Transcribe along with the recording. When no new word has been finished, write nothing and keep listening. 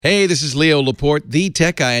Hey, this is Leo Laporte, the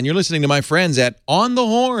tech guy, and you're listening to my friends at On the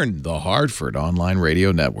Horn, the Hartford Online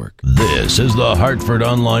Radio Network. This is the Hartford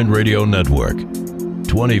Online Radio Network.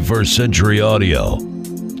 21st century audio.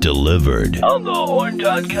 Delivered.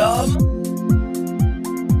 OnTheHorn.com.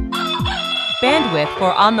 Bandwidth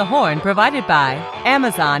for On the Horn provided by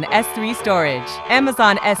Amazon S3 Storage.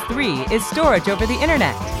 Amazon S3 is storage over the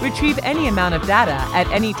internet. Retrieve any amount of data at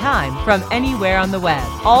any time from anywhere on the web,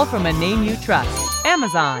 all from a name you trust.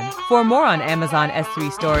 Amazon. For more on Amazon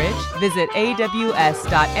S3 Storage, visit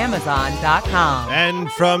aws.amazon.com.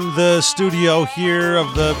 And from the studio here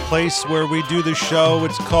of the place where we do the show,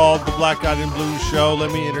 it's called The Black Eyed and Blues Show.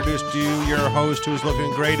 Let me introduce to you your host who's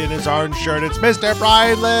looking great in his orange shirt. It's Mr.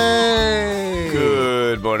 Brian Lee.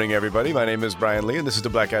 Good morning, everybody. My name is Brian Lee, and this is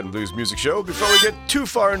the Black Eyed and Blues Music Show. Before we get too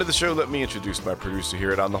far into the show, let me introduce my producer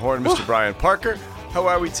here at On the Horn, Mr. Brian Parker. How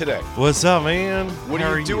are we today? What's up, man? What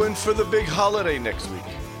are you doing for the big holiday next week?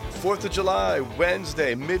 4th of July,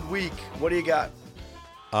 Wednesday, midweek. What do you got?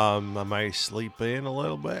 I might sleep in a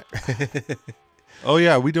little bit. Oh,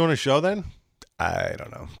 yeah. Are we doing a show then? I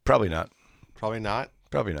don't know. Probably not. Probably not.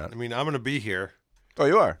 Probably not. I mean, I'm going to be here. Oh,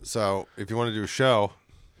 you are? So if you want to do a show,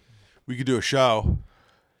 we could do a show.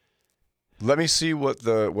 Let me see what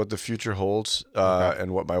the future holds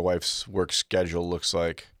and what my wife's work schedule looks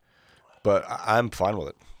like. But I'm fine with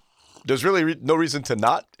it. There's really no reason to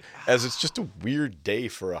not, as it's just a weird day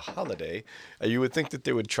for a holiday. You would think that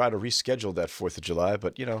they would try to reschedule that 4th of July,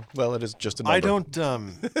 but, it is just a number. I don't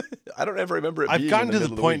I don't ever remember it being I've gotten in the to the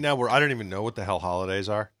middle of point week. now where I don't even know what the hell holidays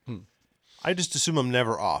are. I just assume I'm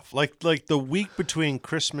never off. Like the week between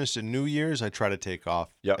Christmas and New Year's, I try to take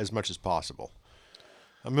off as much as possible.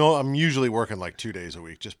 I'm usually working like 2 days a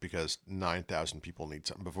week just because 9,000 people need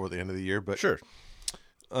something before the end of the year. But Sure.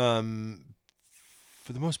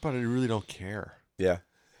 For the most part, I really don't care. Yeah.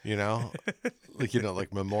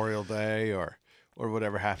 Like Memorial Day or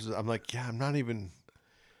whatever happens. I'm like, I'm not even.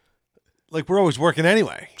 Like, we're always working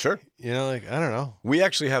anyway. Sure. I don't know. We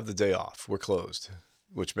actually have the day off. We're closed,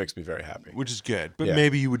 which makes me very happy. Which is good. But Yeah.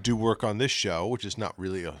 maybe you would do work on this show, which is not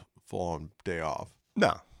really a full-on day off.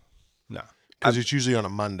 No. Because it's usually on a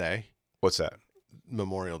Monday, What's that?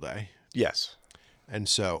 Memorial Day. Yes. And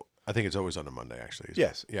so I think it's always on a Monday, actually.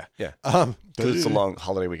 Yes. Yeah. Yeah. But Because it's a long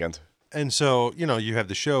holiday weekend. And so, you have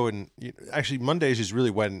the show, and actually Mondays is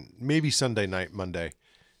really when, maybe Sunday night Monday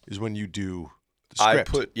is when you do the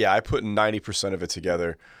script. I put 90% of it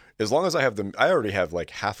together. As long as I already have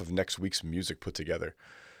like half of next week's music put together.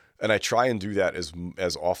 And I try and do that as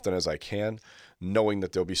often as I can, knowing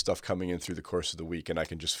that there'll be stuff coming in through the course of the week and I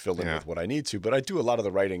can just fill in with what I need to. But I do a lot of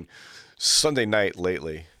the writing Sunday night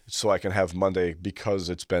lately so I can have Monday, because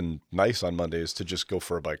it's been nice on Mondays, to just go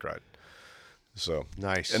for a bike ride. So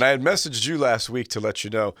Nice. And I had messaged you last week to let you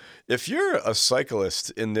know, if you're a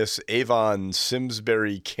cyclist in this Avon,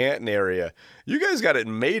 Simsbury, Canton area, you guys got it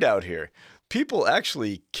made out here. People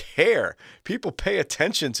actually care. People pay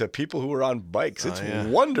attention to people who are on bikes. It's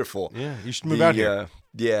wonderful. Yeah, you should move out here.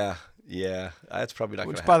 Yeah. That's probably not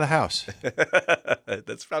going to Just buy happen. the house.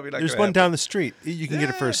 That's probably not going to There's happen. one down the street. You can get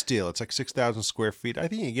it for a steal. It's like 6,000 square feet. I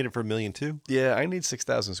think you can get it for $1 million too. Yeah, I need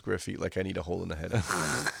 6,000 square feet like I need a hole in the head.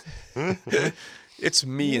 It's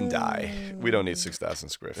me and Di. We don't need 6,000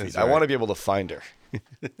 square feet. That's I right. want to be able to find her.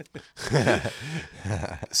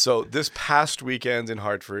 So this past weekend in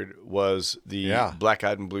Hartford was the Black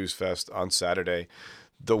Eyed and Blues Fest on Saturday.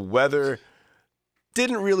 The weather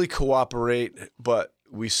didn't really cooperate, but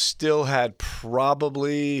we still had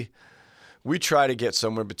we try to get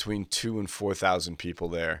somewhere between 2,000 and 4,000 people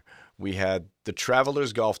there. We had the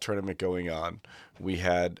Travelers Golf Tournament going on. We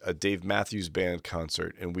had a Dave Matthews Band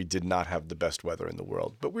concert, and we did not have the best weather in the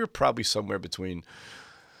world. But we were probably somewhere between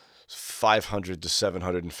 500 to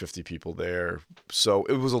 750 people there. So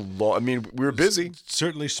it was we were busy.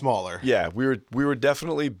 Certainly smaller. Yeah, we were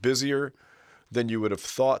definitely busier than you would have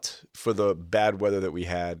thought for the bad weather that we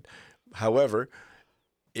had. However,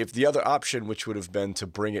 if the other option, which would have been to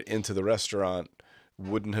bring it into the restaurant,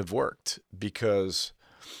 wouldn't have worked, because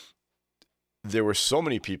there were so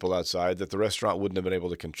many people outside that the restaurant wouldn't have been able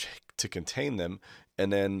to contain them.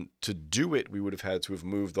 And then to do it, we would have had to have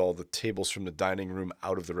moved all the tables from the dining room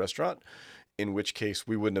out of the restaurant, in which case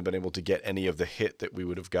we wouldn't have been able to get any of the hit that we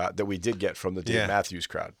would have got, that we did get from the Dave Matthews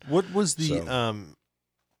crowd. What was the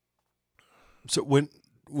so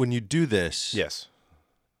when you do this, Yes.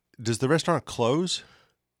 does the restaurant close?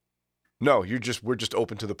 No, we're just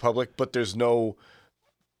open to the public, but there's no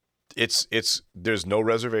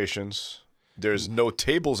reservations. There's no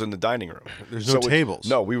tables in the dining room. There's no tables.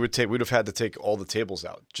 No, we'd have had to take all the tables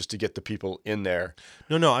out just to get the people in there.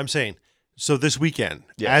 No, I'm saying, so this weekend,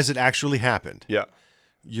 Yes. as it actually happened, Yeah.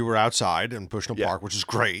 you were outside in Bushnell Park, which is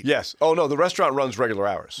great. Yes. Oh no, the restaurant runs regular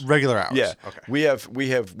hours. Regular hours. Yeah. Okay.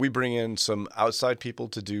 We bring in some outside people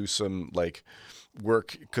to do some like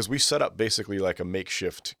work because we set up basically like a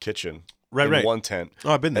makeshift kitchen. In one tent.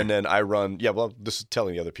 Oh, I've been there. And then I run. Yeah, well, this is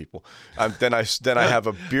telling the other people. Then I have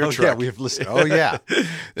a beer truck. Yeah, we have listened. Oh yeah.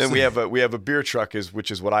 Then we have a beer truck which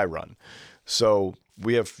is what I run. So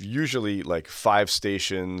we have usually like 5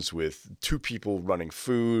 stations with 2 people running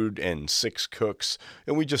food and 6 cooks,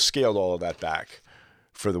 and we just scaled all of that back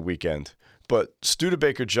for the weekend. But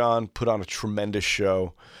Studebaker John put on a tremendous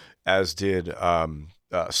show, as did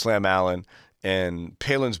Slam Allen. And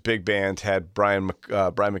Palin's big band had Brian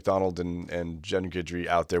McDonald and Jen Guidry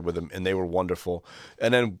out there with them, and they were wonderful.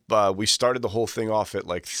 And then we started the whole thing off at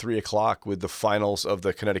like 3 o'clock with the finals of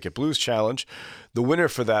the Connecticut Blues Challenge. The winner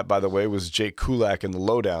for that, by the way, was Jake Kulak in the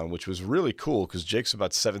Lowdown, which was really cool because Jake's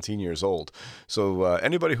about 17 years old. So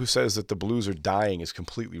anybody who says that the blues are dying is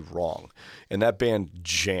completely wrong. And that band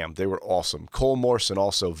jammed. They were awesome. Cole Morrison,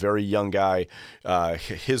 also very young guy.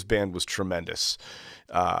 His band was tremendous.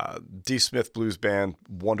 D. Smith Blues Band,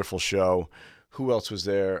 wonderful show. Who else was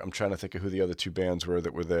there? I'm trying to think of who the other 2 bands were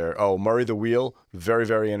that were there. Oh, Murray the Wheel, very,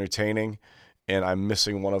 very entertaining. And I'm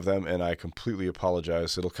missing one of them, and I completely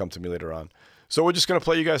apologize. It'll come to me later on. So we're just going to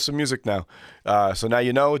play you guys some music now. So now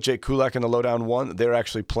you know, Jake Kulak and the Lowdown won. They're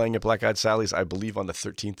actually playing at Black Eyed Sally's, I believe, on the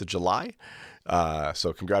 13th of July.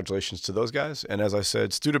 So congratulations to those guys. And as I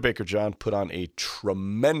said, Studebaker John put on a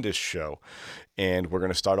tremendous show. And we're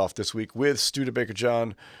going to start off this week with Studebaker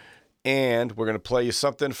John. And we're going to play you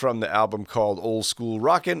something from the album called Old School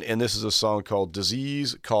Rockin'. And this is a song called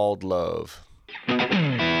Disease Called Love.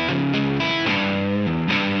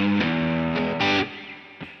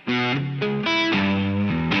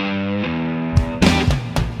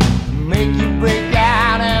 Make you break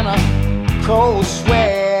out in a cold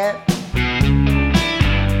sweat.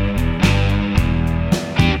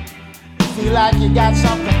 Feel like you got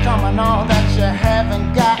something coming on that you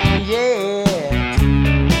haven't gotten yet.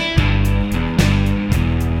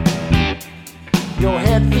 Your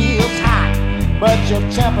head feels hot, but your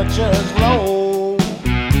temperature's low.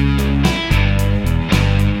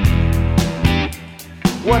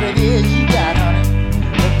 What it is you got, honey,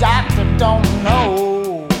 the doctor don't know.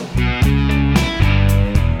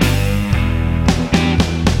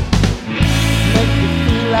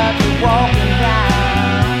 Like you're walking down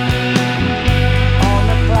on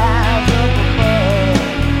the clouds up above,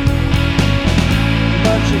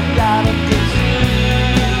 but you got a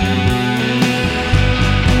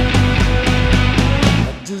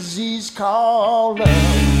disease called love.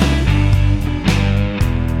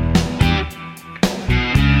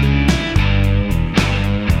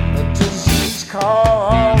 A disease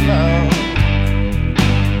called love.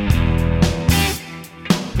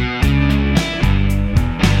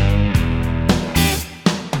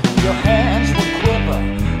 Your hands will quiver,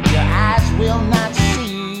 your eyes will not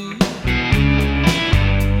see.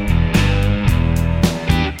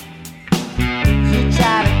 You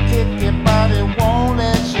try to kick it, but it won't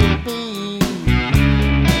let you be.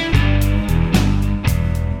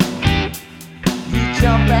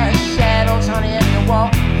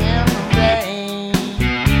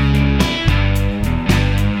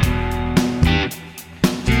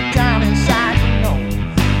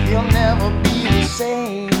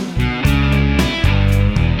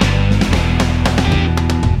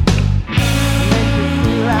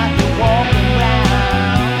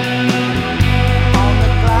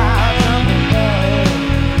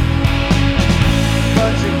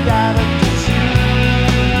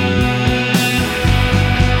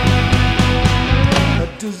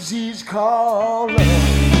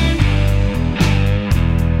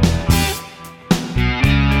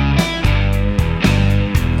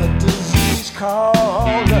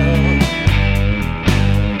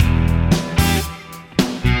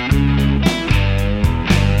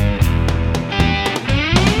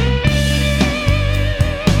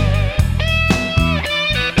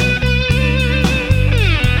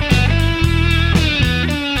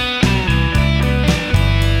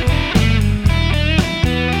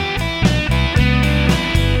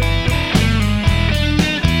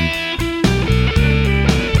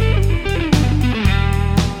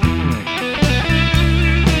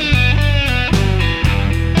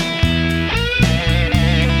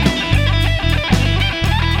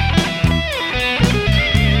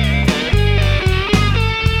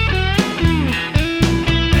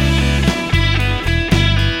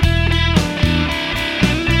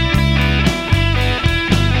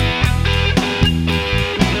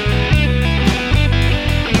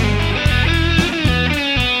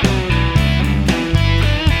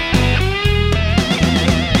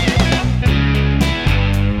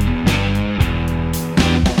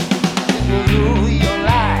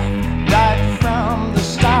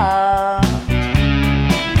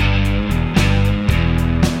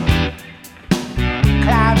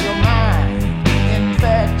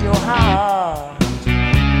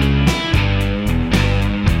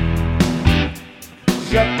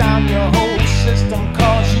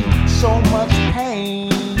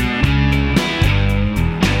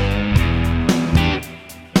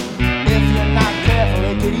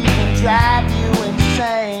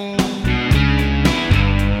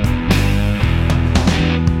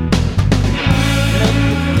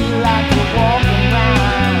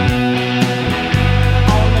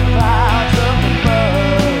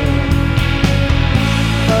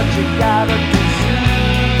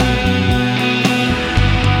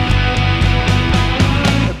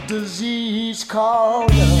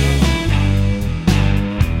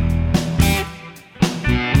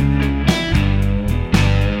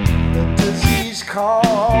 called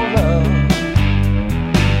love.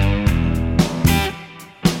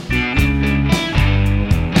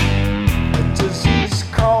 A disease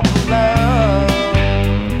called love.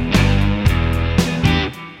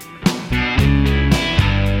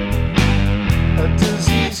 A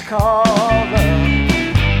disease called love.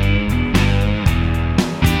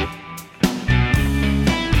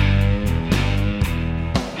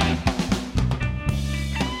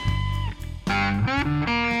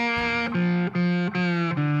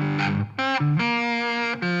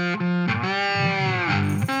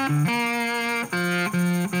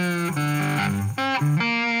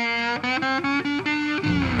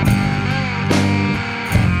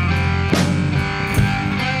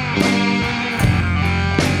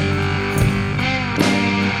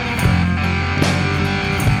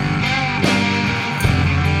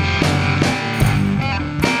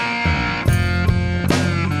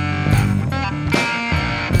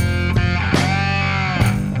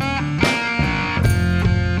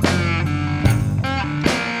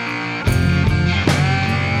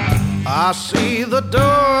 I see the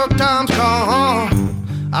dark times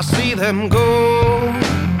come, I see them go.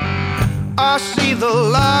 I see the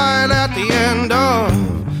light at the end of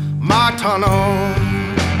my tunnel.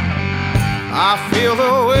 I feel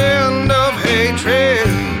the wind of hatred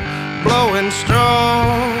blowing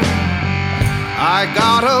strong. I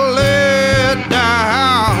gotta lay it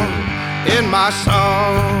down in my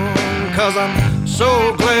song, 'cause I'm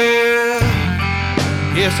so glad,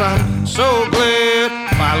 yes I'm so glad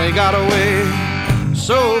finally got away.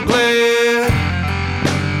 So glad,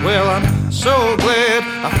 well I'm so glad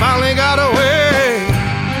I finally got away.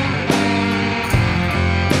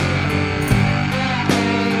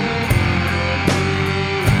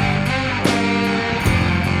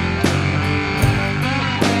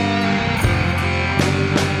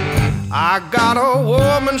 I got a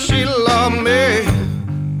woman, she loved me,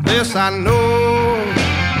 this I know.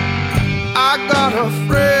 I got a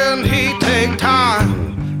friend, he take time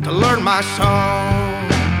to learn my song.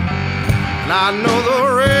 And I know the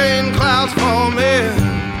rain clouds forming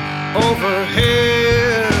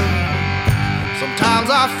overhead. Sometimes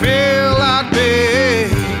I feel I'd be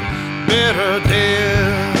better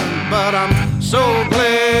dead, but I'm so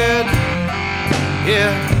glad,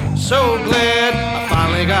 yeah, so glad I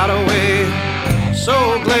finally got away. So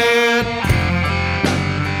glad,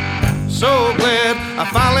 so glad I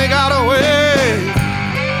finally got away.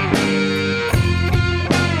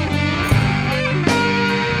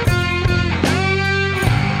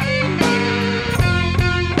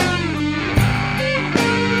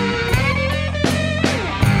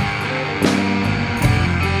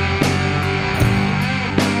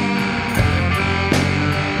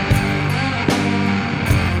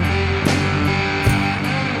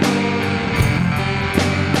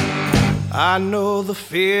 I know the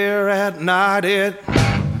fear at night, it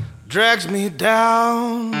drags me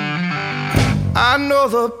down. I know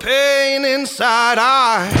the pain inside,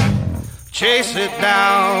 I chase it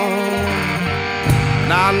down.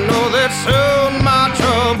 And I know that soon my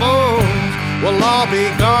troubles will all be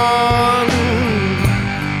gone.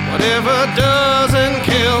 Whatever doesn't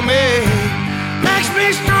kill me makes me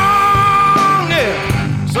strong, yeah.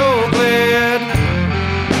 So glad,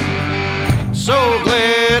 so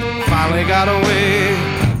glad finally got away.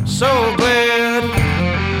 So glad,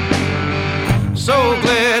 so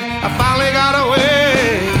glad I finally got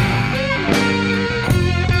away.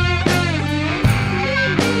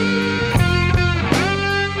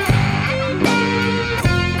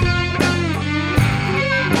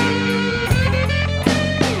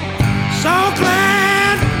 So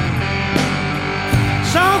glad,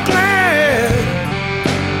 so glad,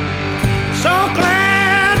 so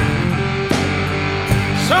glad,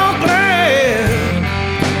 so glad.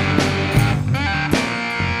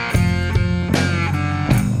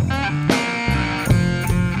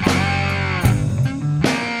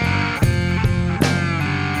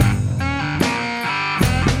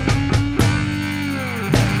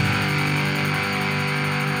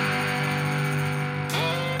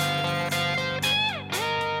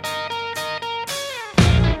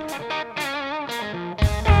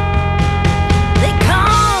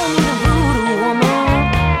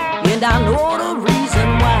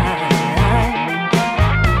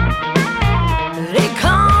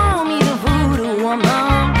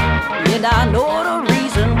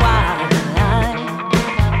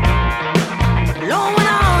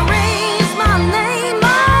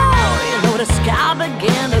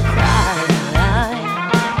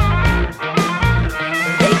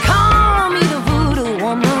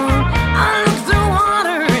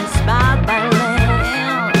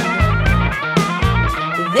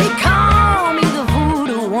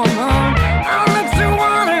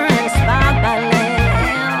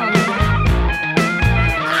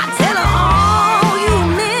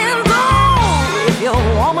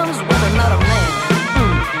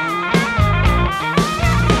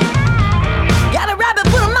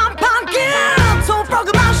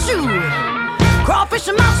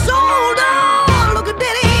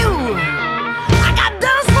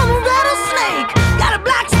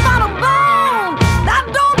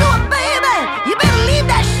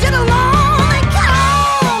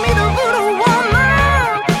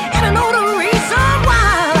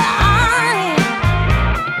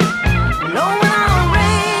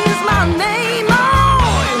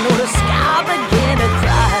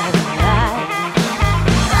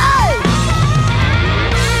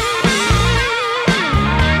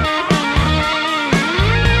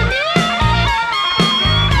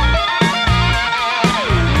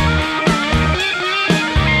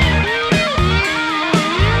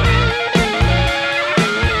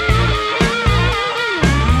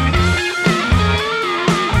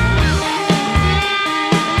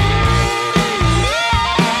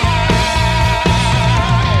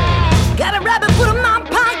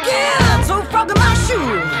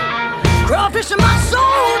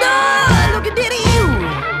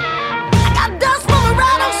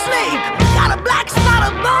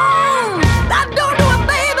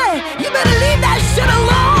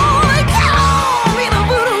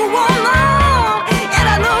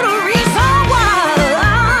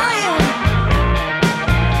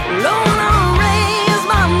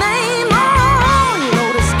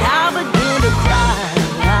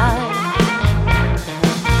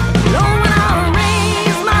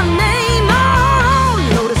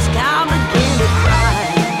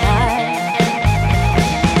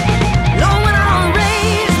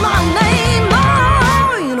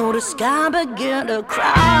 the sky begin to cry.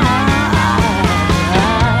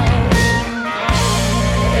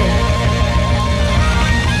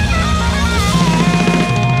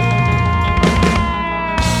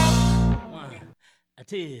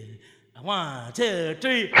 1, 2,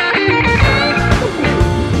 3.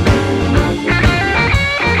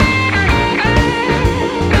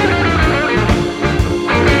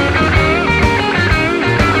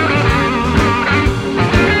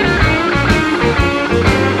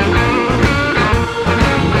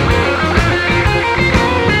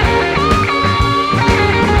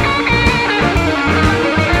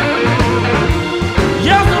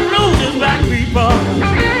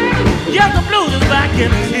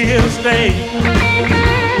 And it's here to stay.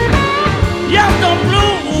 Yes, the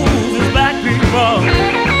blues is back, people.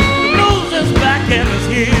 The blues is back and it's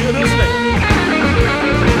here to stay.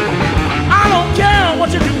 I don't care what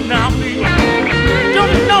you do now, people. Don't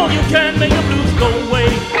you know you can't make the blues go away?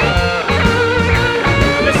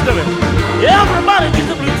 Listen to me. Everybody gets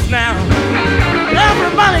the blues now.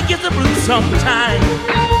 Everybody gets the blues sometime.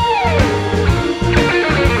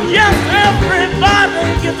 Yes, everybody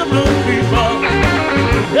gets the blues, people.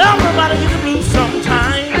 Everybody gets the blues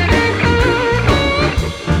sometime.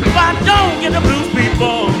 If I don't get the blues,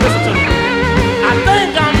 people, listen to me. I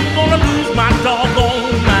think I'm gonna lose my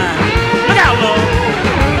doggone mind. Look out, Lord.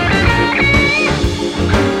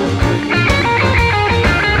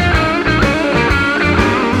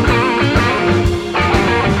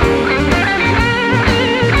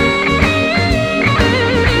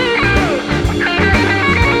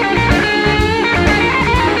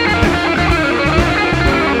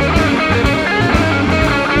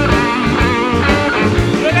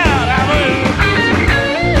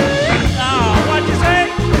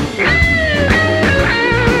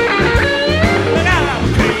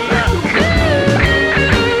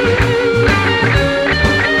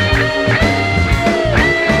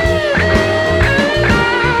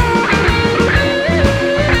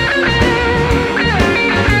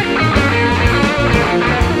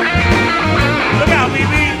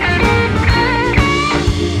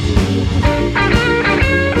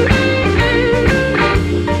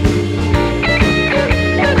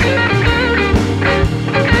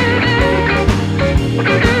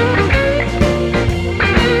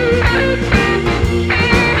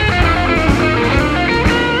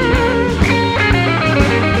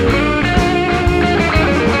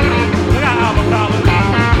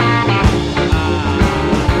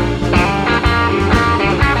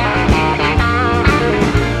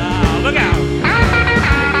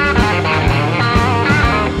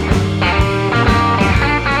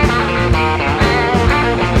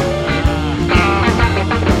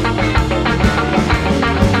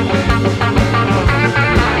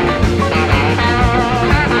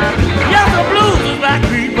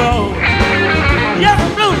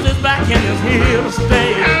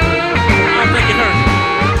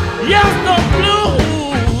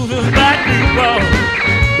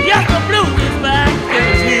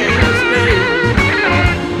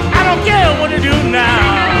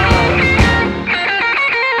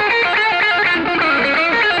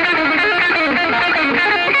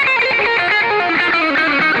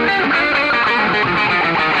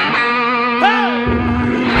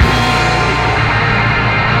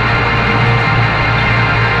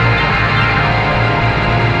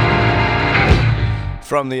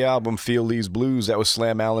 From the album Feel These Blues, that was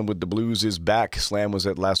Slam Allen with The Blues Is Back. Slam was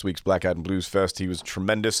at last week's Black Eyed and Blues Fest. He was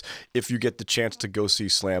tremendous. If you get the chance to go see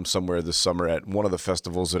Slam somewhere this summer at one of the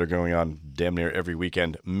festivals that are going on damn near every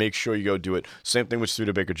weekend, make sure you go do it. Same thing with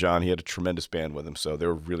Studebaker John. He had a tremendous band with him, so they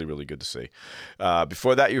were really, really good to see.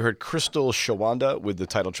 Before that, you heard Crystal Shawanda with the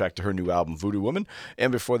title track to her new album, Voodoo Woman.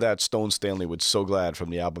 And before that, Stone Stanley with So Glad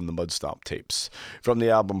from the album The Mudstomp Tapes. From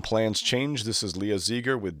the album Plans Change, this is Leah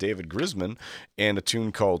Ziegler with David Grisman and a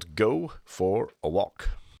tune called Go for a Walk.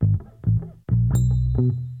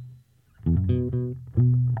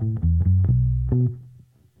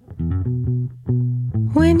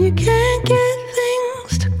 When you can't get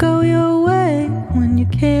things to go your way, when you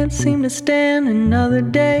can't seem to stand another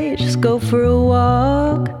day, just go for a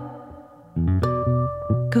walk.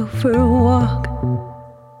 Go for a walk.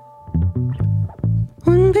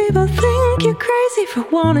 When people think you're crazy for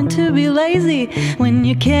wanting to be lazy, when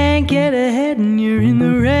you can't get ahead and you're in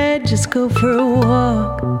the red, just go for a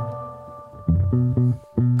walk.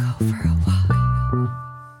 Go for a walk.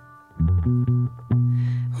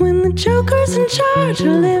 When the joker's in charge,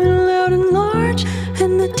 are living loud and large,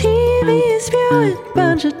 and the TV is spewing a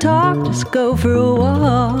bunch of talk, just go for a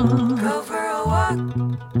walk. Go for a walk.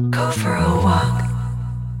 Go for a walk.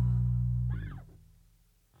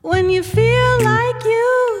 When you feel like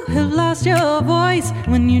you lost your voice,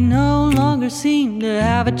 when you no longer seem to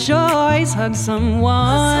have a choice. Hug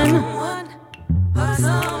someone. Hug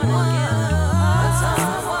someone.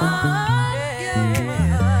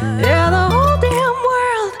 Yeah, the whole damn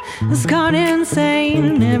world has gone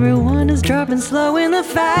insane. Everyone is dropping slow in the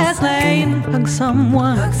fast lane. Hug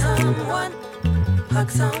someone. Hug someone. Hug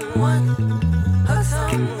someone. Hug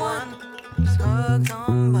someone. Hug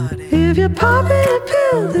somebody. If you're popping a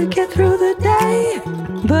pill to get through the day,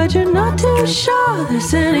 but you're not too sure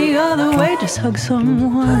there's any other way, just hug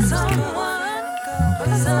someone. Hug someone.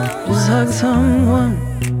 Just hug someone.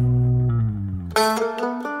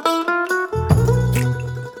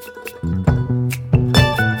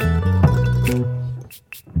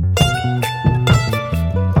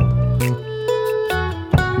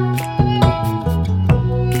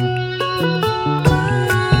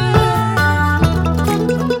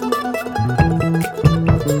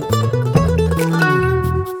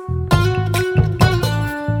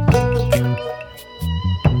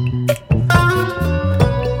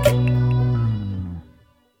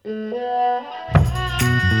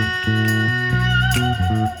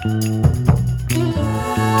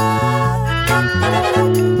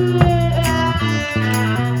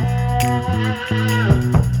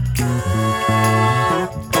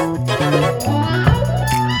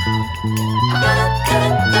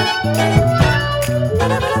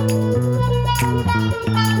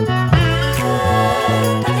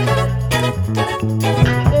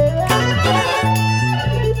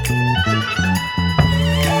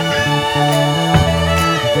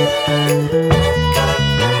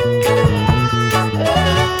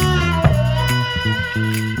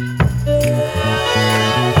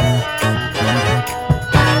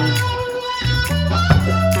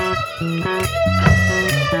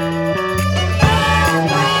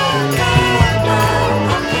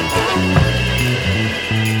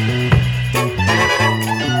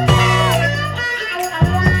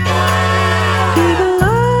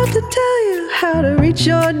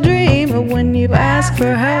 Your dream, but when you ask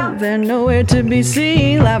for help, they're nowhere to be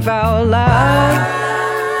seen. Laugh out loud.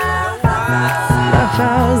 Laugh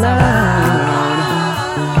out loud.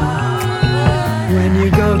 When you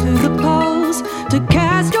go to the polls to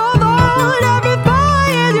cast your vote, every 4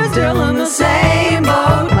 years you're still in the same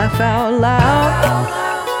boat. Laugh out loud.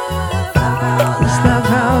 Just laugh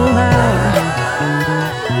out loud.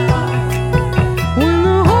 When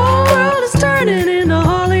the whole world is turning into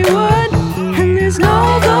Hollywood, there's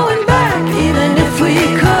no going back, even if we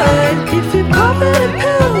could. If you pop a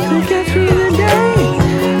pill to get through the day,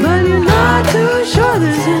 but you're not too sure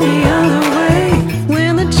there's any other way.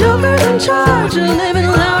 When the joker's in charge, you're living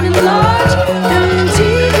loud and large, and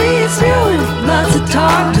TV is spewing lots of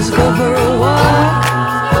talk. Just go for a walk.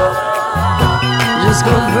 Just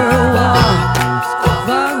go for a walk.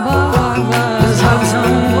 Walk, walk, walk, walk. Just hug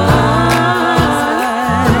someone.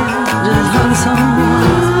 Just hug someone.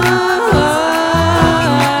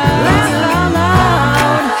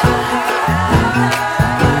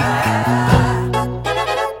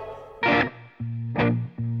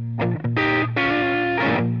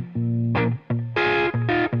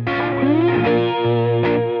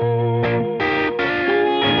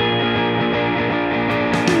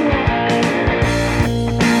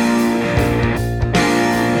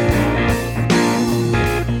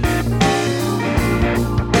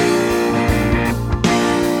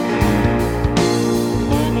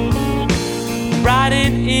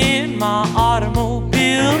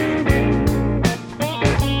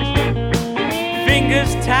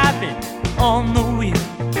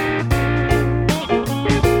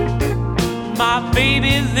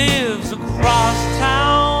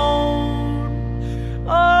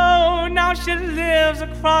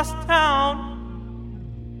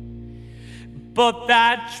 But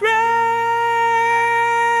that train,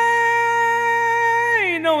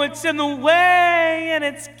 oh, it's in the way and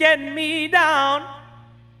it's getting me down.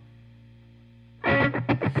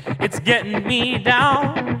 It's getting me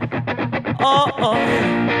down. Oh, oh,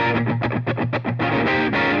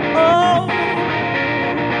 oh.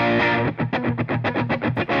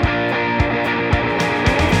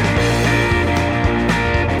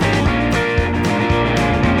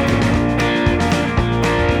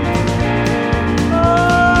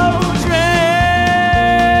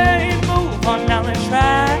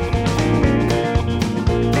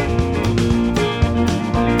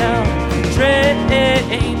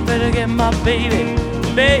 Better get my baby,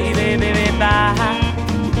 baby, baby back.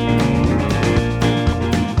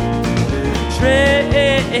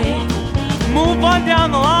 Train, move on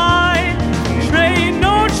down the line. Train,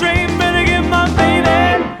 no train, better get my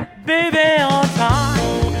baby, baby on time.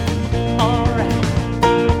 Alright.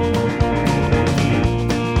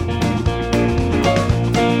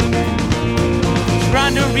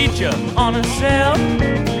 picture on a cell.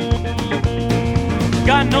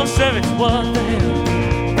 Got no service, what the hell?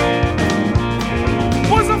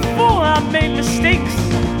 Was a fool, I made mistakes.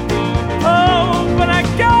 Oh, but I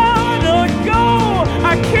gotta go.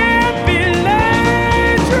 I can't be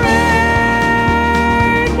late.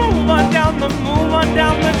 Train, move on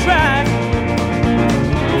down the track.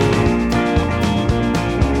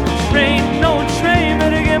 Train, no train,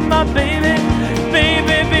 better get my baby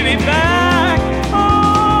back.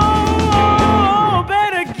 Oh,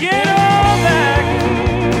 better get her back.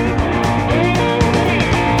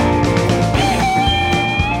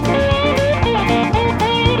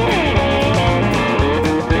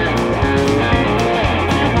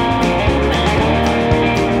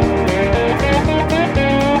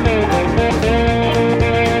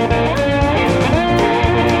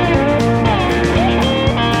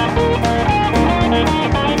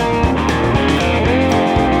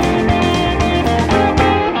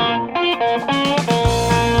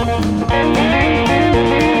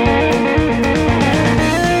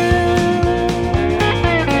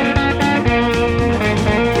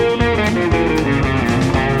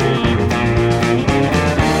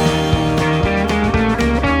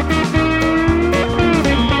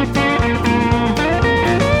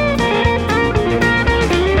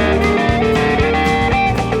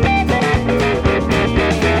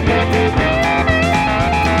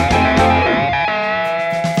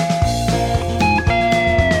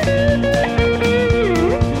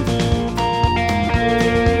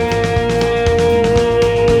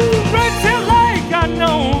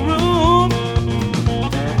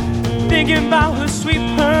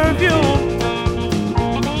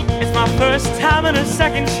 A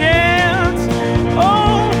second chance.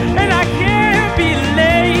 Oh, and I can't be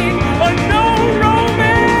late. Oh, no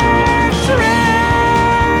romance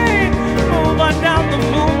train. Move on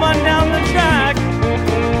down the track.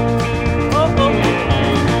 Oh,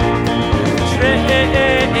 train,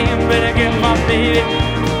 better get my baby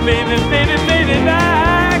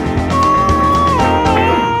back.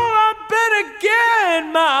 Oh, I better get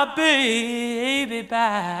my baby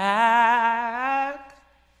back.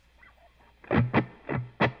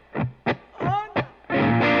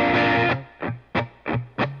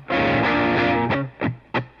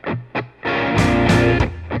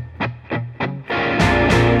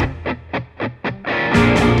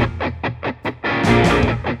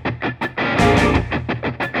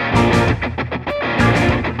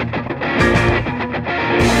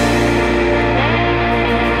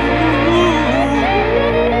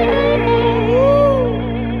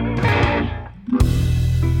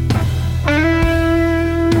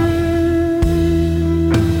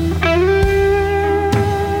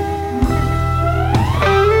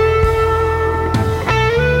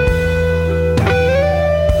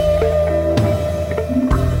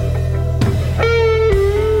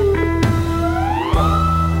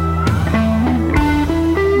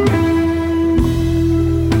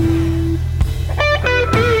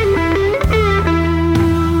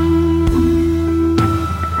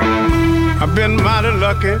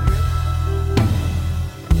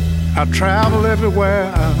 I travel everywhere,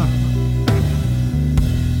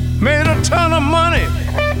 made a ton of money,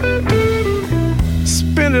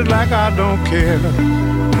 spend it like I don't care.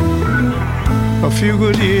 A few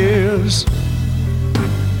good years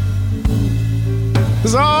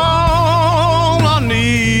is all I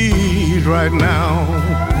need right now.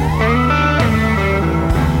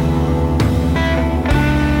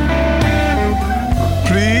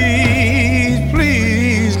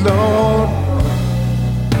 Please, Lord,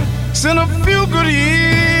 send a few good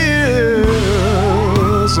years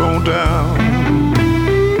on down.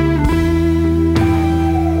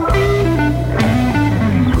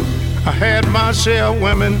 I had my share of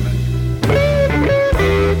women,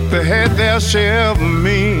 they had their share of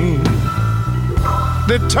me.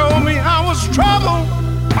 They told me I was trouble,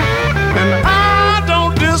 and I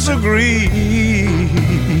don't disagree.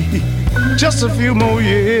 Just a few more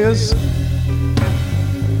years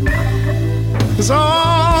is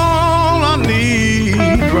all I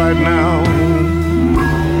need right now.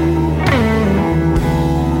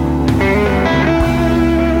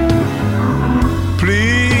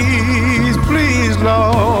 Please,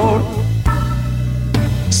 Lord,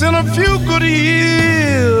 send a few good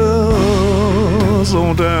years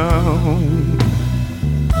on down.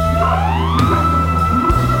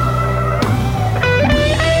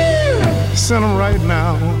 Send them right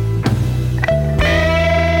now.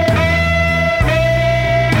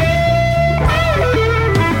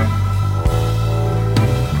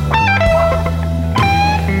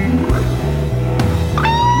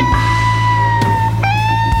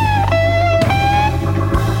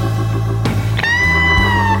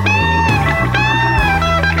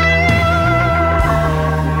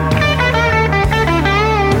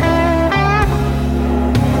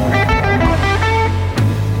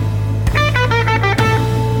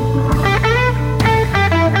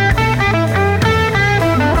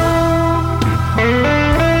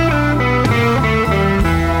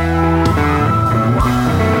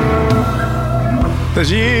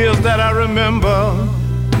 There's years that I remember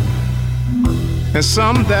and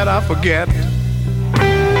some that I forget.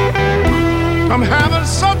 I'm having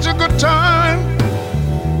such a good time.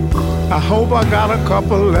 I hope I got a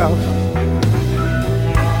couple left.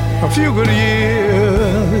 A few good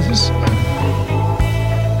years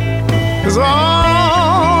is all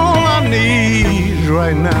I need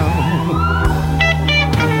right now.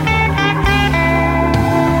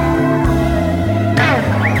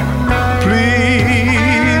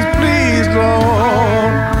 Please, please,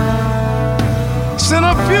 Lord, send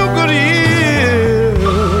a few good years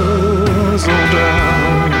on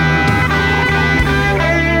down.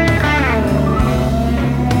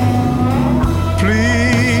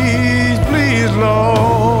 Please, please,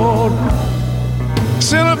 Lord,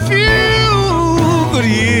 send a few good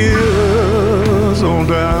years on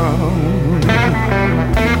down.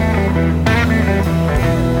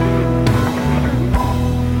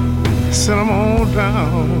 Send them on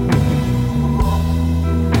down.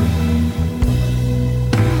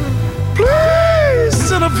 Please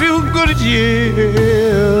send a few good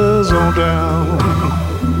years on down.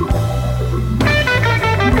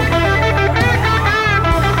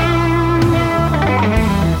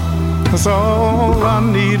 That's all I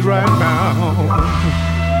need right now.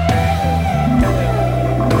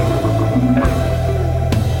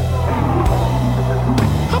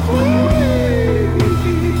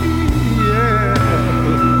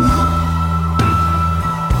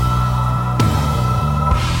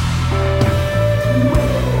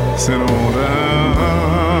 Sit on down.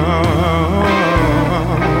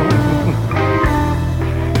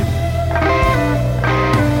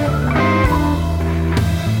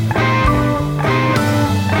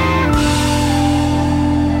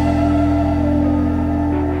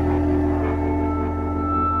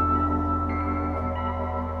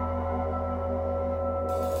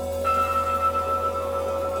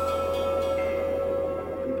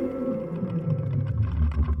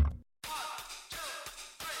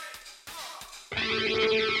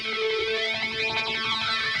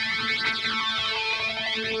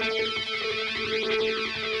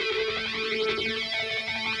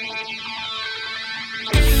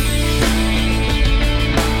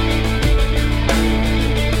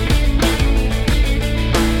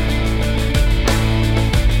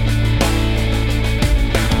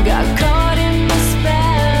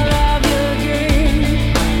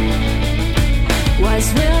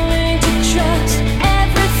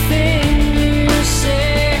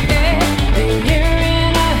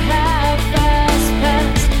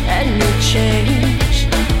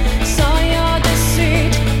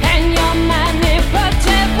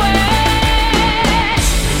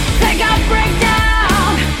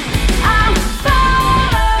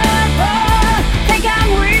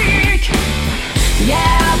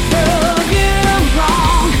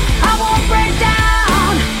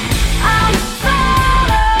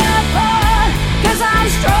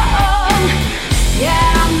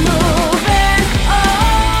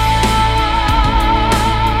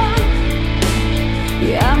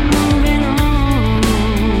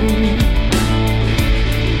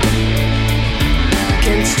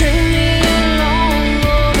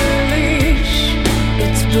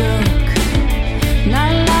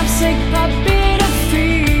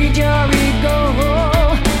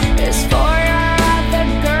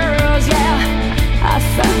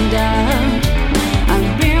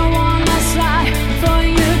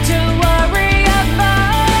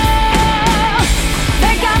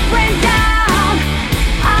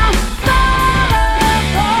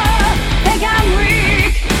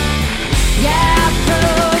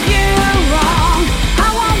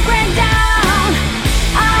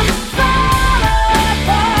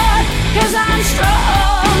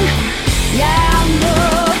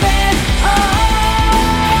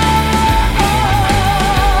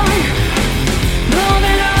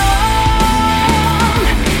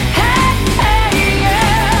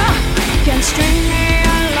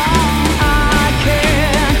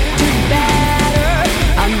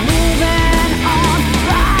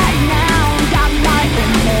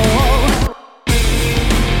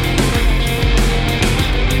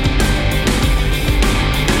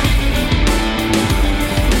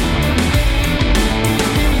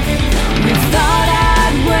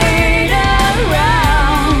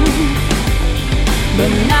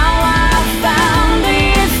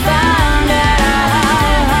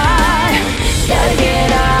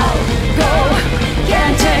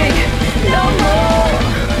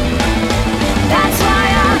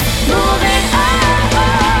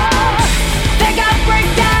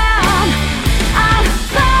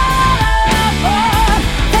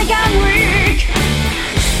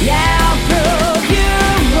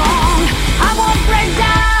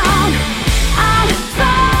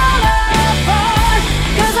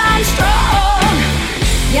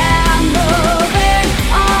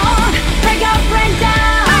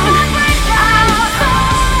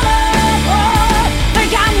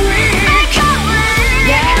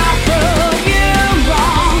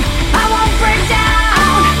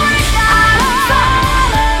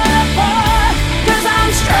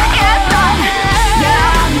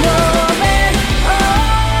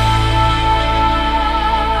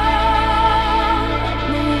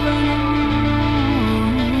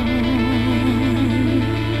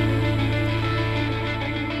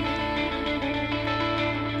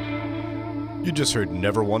 You just heard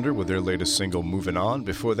Never Wonder with their latest single, Moving On.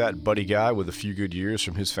 Before that, Buddy Guy with A Few Good Years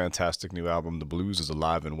from his fantastic new album, The Blues Is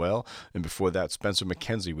Alive and Well. And before that, Spencer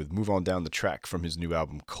McKenzie with Move On Down the Track from his new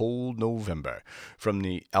album, Cold November. From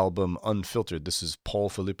the album Unfiltered, this is Paul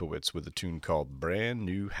Filipowicz with a tune called Brand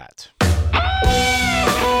New Hat.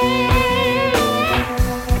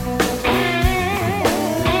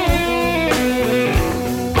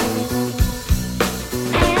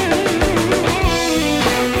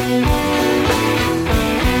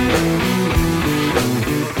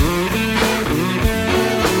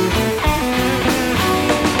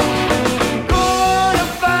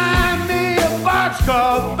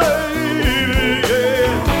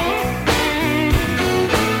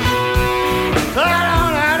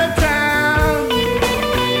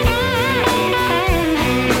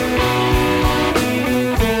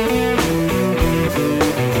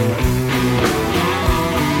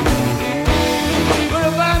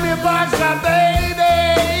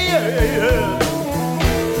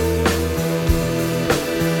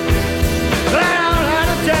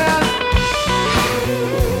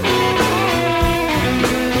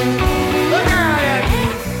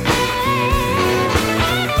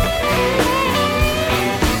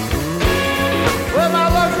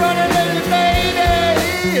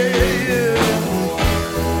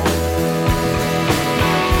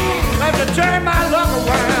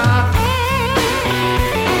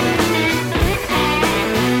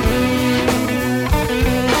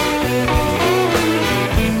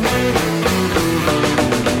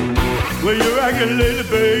 Lady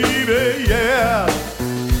baby, yeah.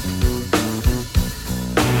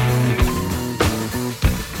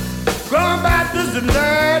 Going back this and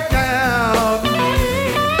that down.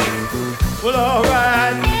 Well, all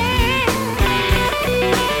right.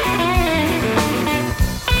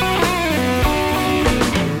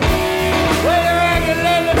 Well, you reckon,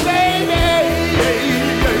 lady baby,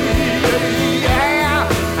 yeah.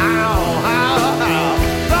 Ow.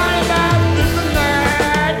 Going back this and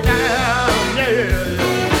that down, yeah.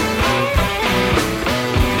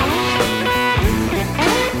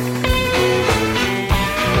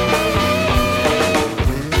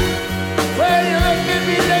 Well, you look at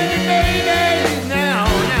me, lady baby, now.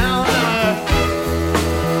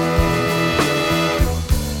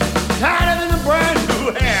 Tighter than a brand new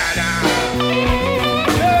hair now.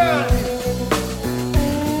 Yeah.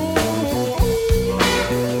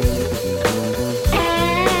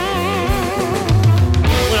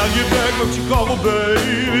 When I get back from Chicago,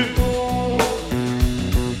 baby,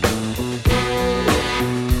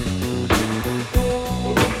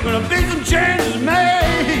 gonna be some changes made.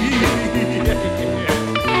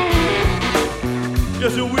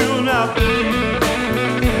 Yes, it will now.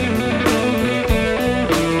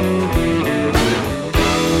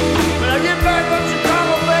 When I get back from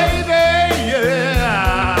Chicago, baby, yeah,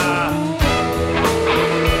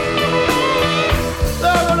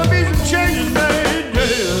 there's gonna be some changes made,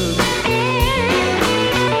 yeah.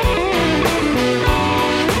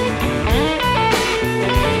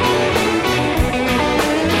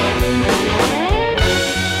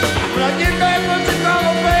 When I get back from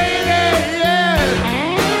Chicago, baby, yeah,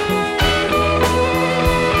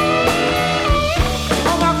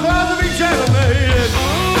 all my clothes will be tailor-made.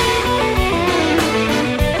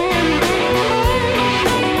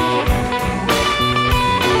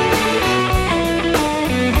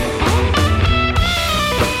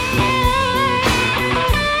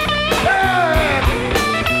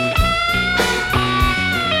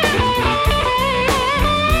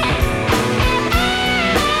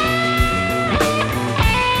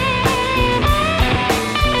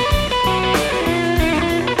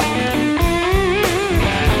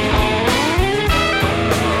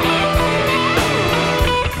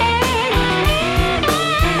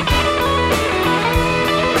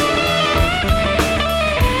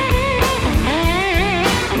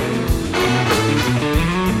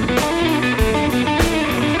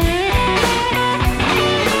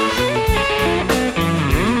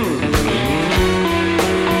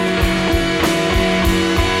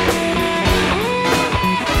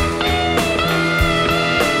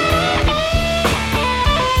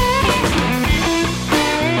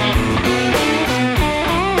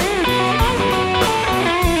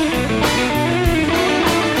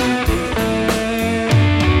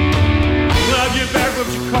 When I get back from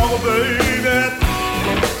Chicago, baby,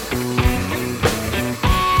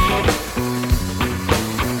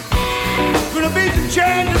 gonna be some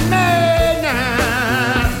changes made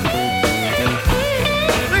now.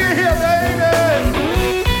 Look at here, baby.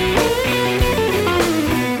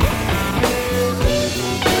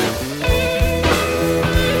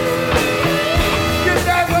 Get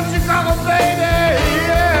back from Chicago, baby.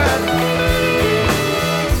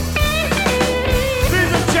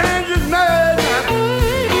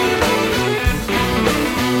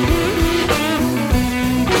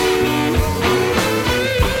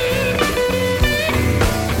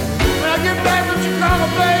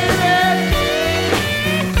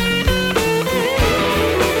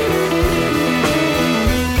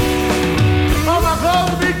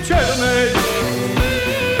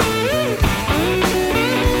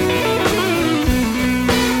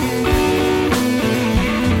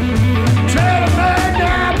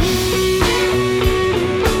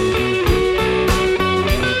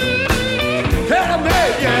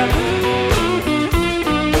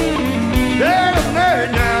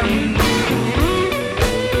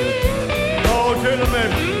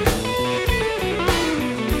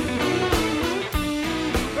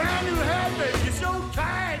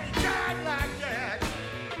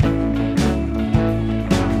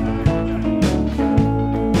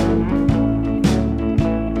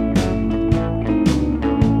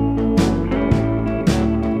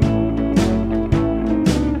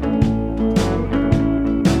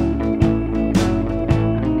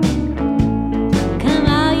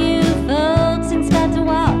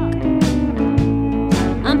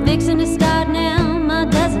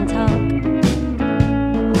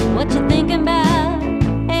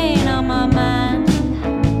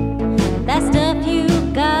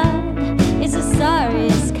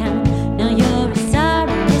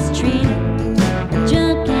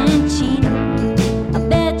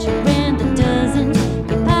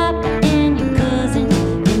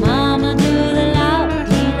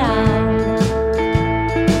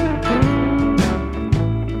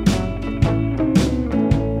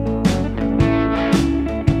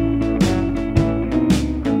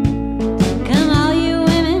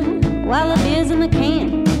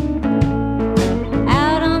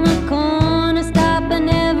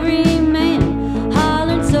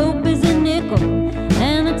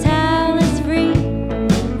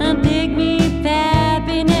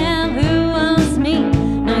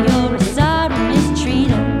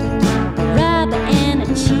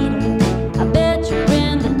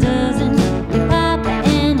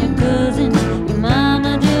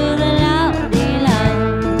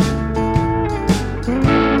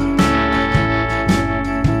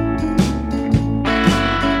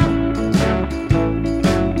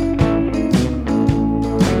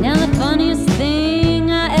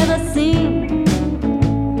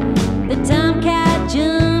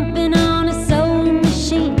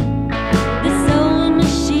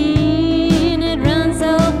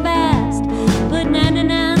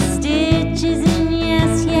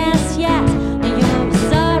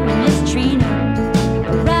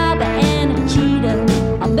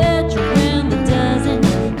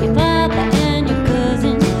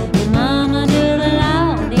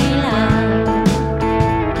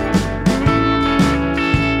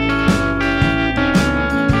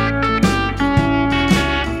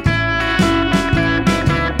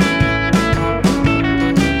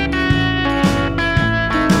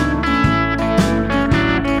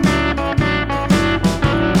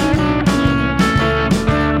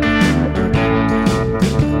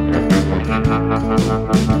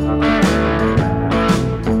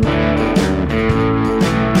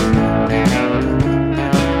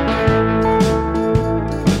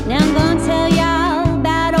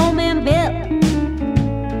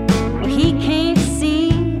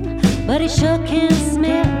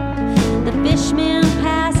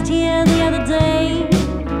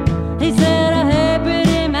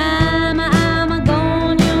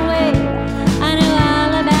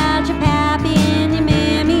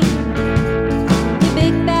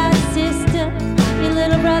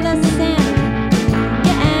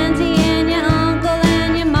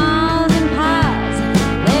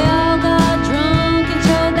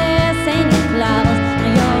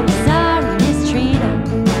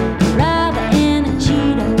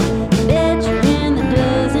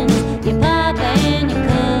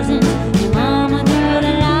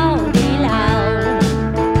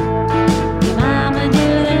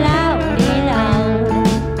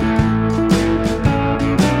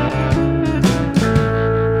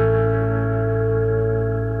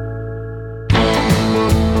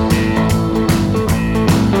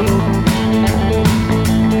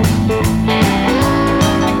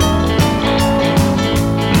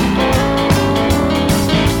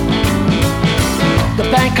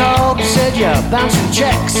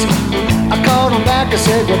 backseat. I called him back, I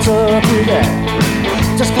said, what's up with that?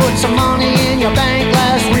 Just put some money in your bank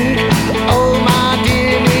last week. Oh my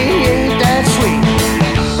dear, ain't that sweet?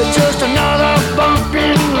 But just another bump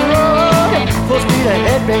in the road. Full speed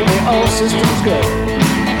ahead, baby, all systems go.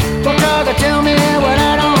 Don't try to tell me what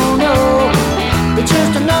I don't know. It's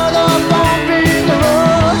just another bump in the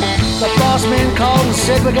road. The boss man called and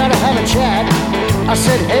said, we gotta have a chat. I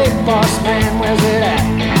said, hey boss man, where's it at?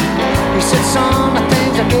 He said, son, the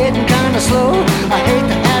things are getting kinda slow. I hate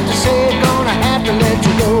to have to say it, gonna have to let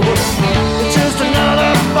you go. It's just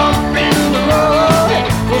another bump in the road.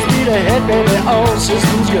 Full speed ahead, baby, all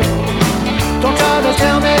systems go. Don't try to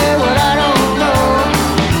tell me what I don't know.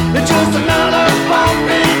 It's just another bump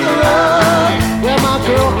in the road. Well, my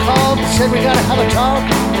girl called and said, we gotta have a talk.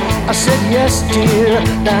 I said, yes, dear,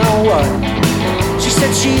 now what? She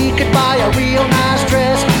said she could buy a real nice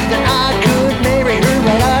dress, that I could marry her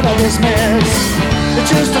right out of this mess.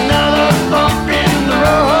 It's just another bump in the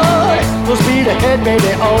road. Full speed ahead,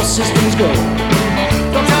 baby, all systems go.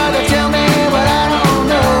 Don't try to tell me what I don't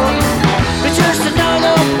know. It's just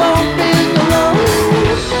another bump in the road.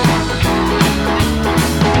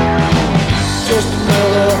 Just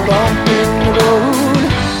another bump in the road.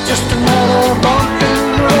 Just another bump in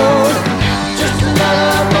the road. Just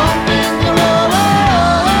another bump in the road.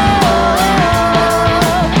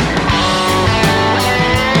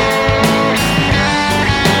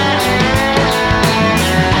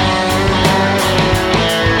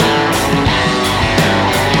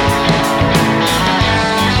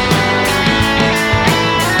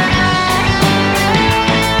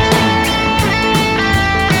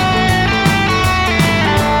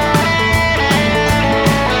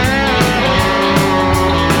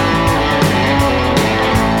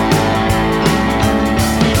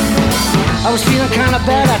 I was feeling kind of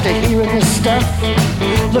bad after hearing this stuff.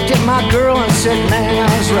 Looked at my girl and said, man,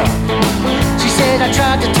 that was rough. She said, I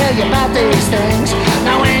tried to tell you about these things.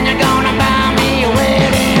 Now when you gonna buy me a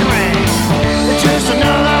wedding ring? It's just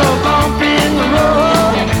another bump in the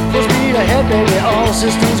road. Full speed ahead, baby, all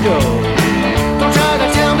systems go. Don't try to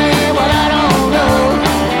tell me what I don't know.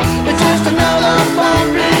 It's just another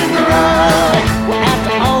bump in the road. Well,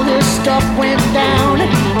 after all this stuff went down,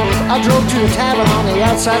 I drove to the tavern on the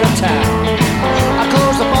outside of town. I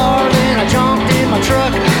closed the bar, then I jumped in my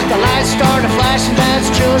truck. The lights started flashing, that's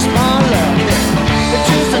just my luck. It's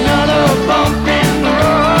just another bump in the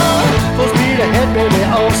road. Full speed ahead, baby,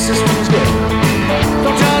 all systems go.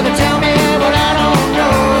 Don't try to tell me what I don't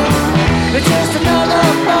know. It's just another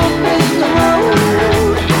bump in the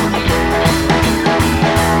road.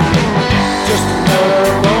 Just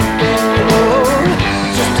another bump in the road.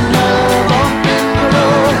 Just another bump in the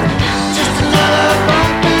road. Just another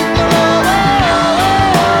bump in the road.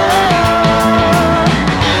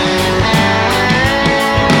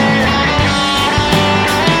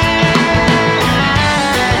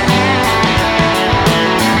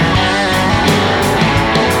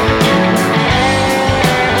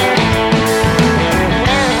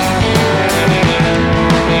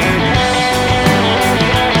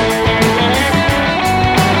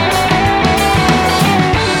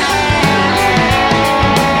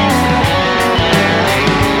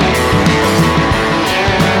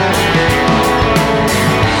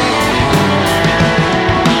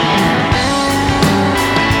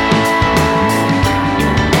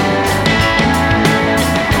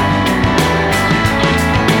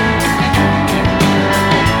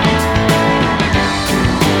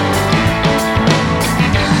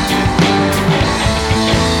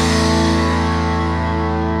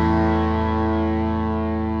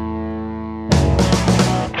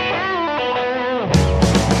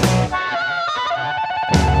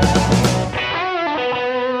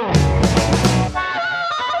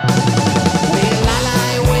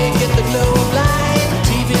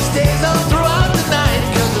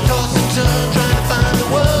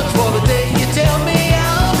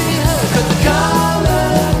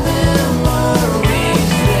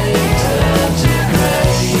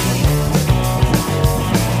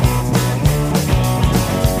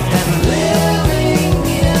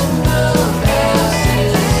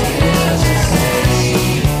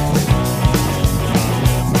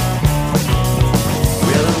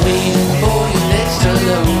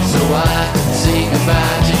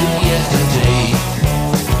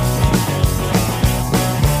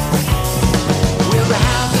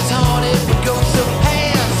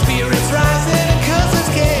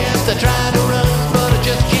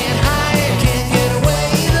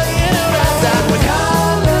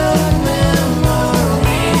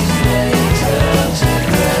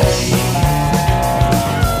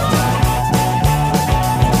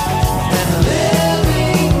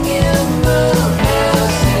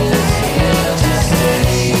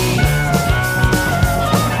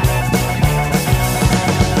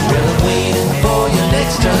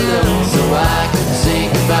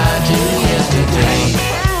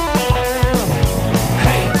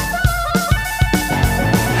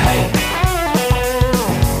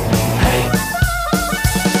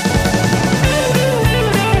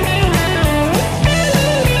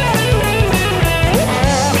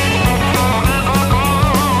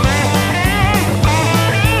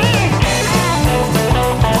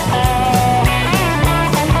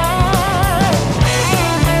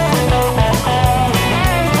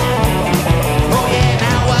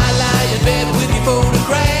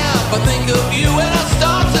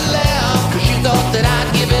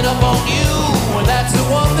 up on you, and that's the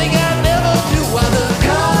one thing I never do. While the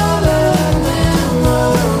color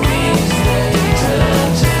memories they turn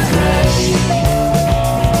to gray,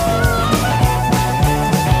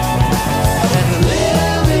 and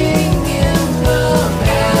living in the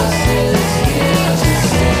past is here to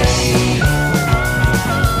stay.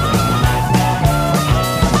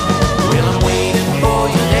 Well, I'm waiting for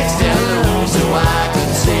your next hello, so I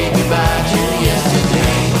could say goodbye to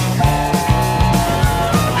yesterday.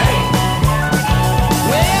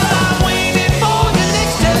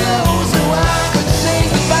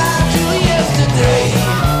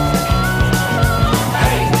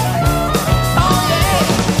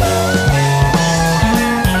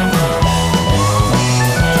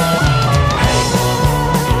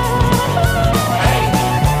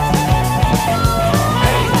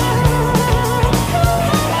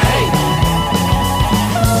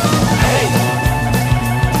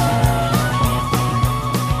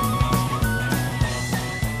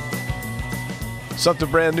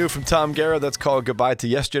 Something brand new from Tom Guerra. That's called Goodbye to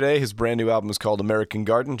Yesterday. His brand new album is called American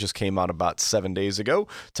Garden. Just came out about 7 days ago.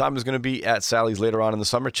 Tom is going to be at Sally's later on in the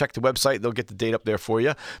summer. Check the website. They'll get the date up there for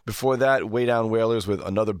you. Before that, Way Down Whalers with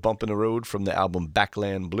Another Bump in the Road from the album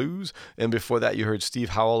Backland Blues. And before that, you heard Steve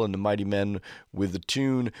Howell and the Mighty Men with the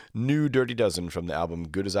tune New Dirty Dozen from the album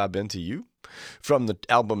Good As I've Been to You. From the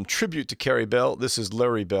album Tribute to Carrie Bell, this is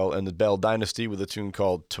Larry Bell and the Bell Dynasty with a tune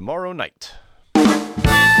called Tomorrow Night.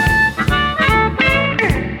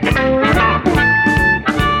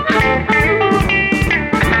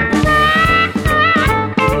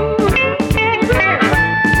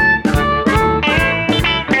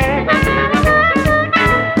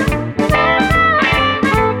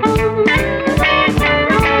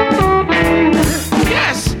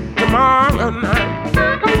 Yes, tomorrow night.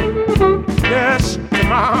 Yes,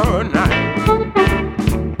 tomorrow night.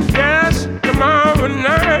 Yes, tomorrow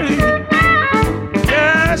night.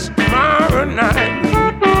 Yes, tomorrow night.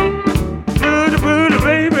 Booty, booty,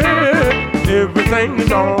 baby, everything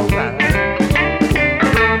is alright.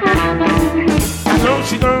 I know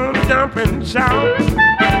she's gonna jump and shout.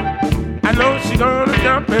 I know she's gonna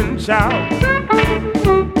jump and shout.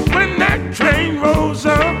 When that train rolls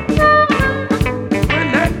up.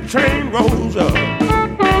 When that train rolls up.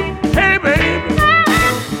 Hey, baby,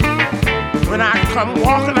 when I come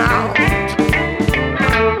walking out.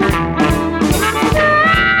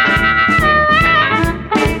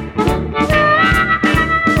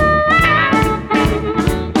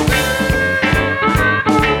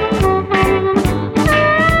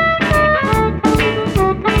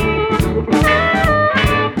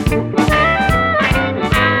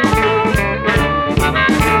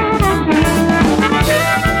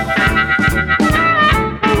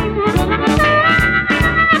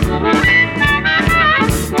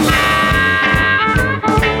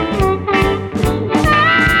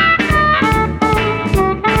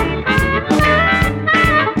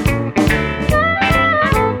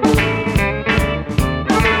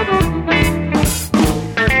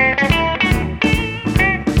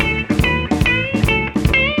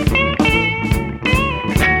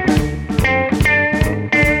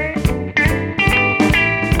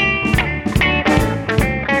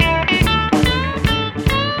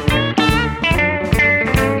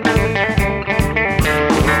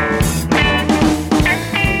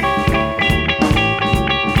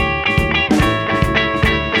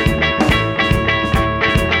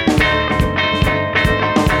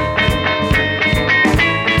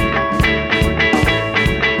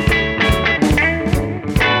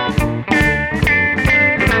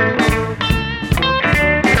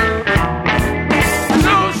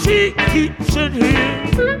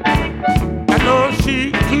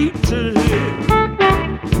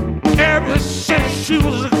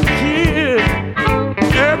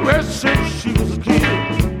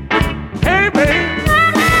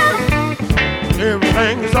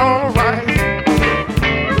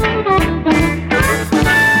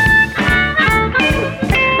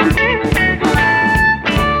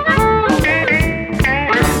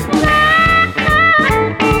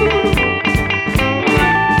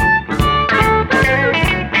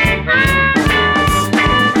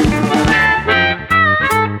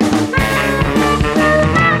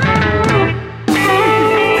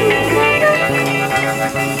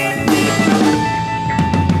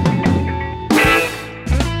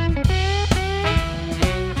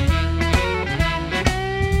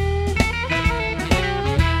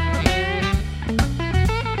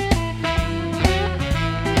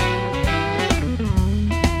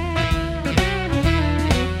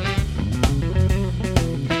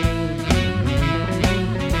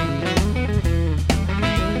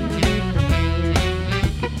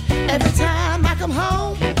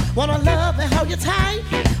 Wanna love and hold you tight.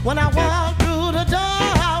 When I walk through the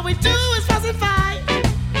door, all we do is fuss and fight.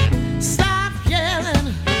 Stop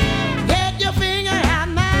yelling, get your finger out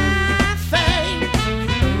my face.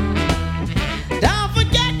 Don't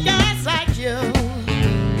forget guys like you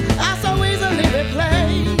are so easily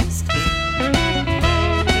replaced.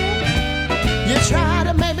 You try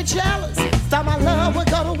to make me jealous, thought my love would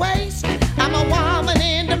go to waste. I'm a woman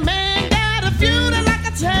in demand, got a few that like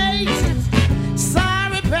a taste.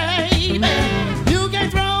 Sorry, baby, you can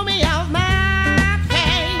throw me off my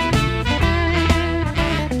pain.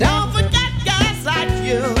 Don't forget guys like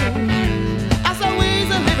you are so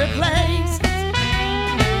easily replaced.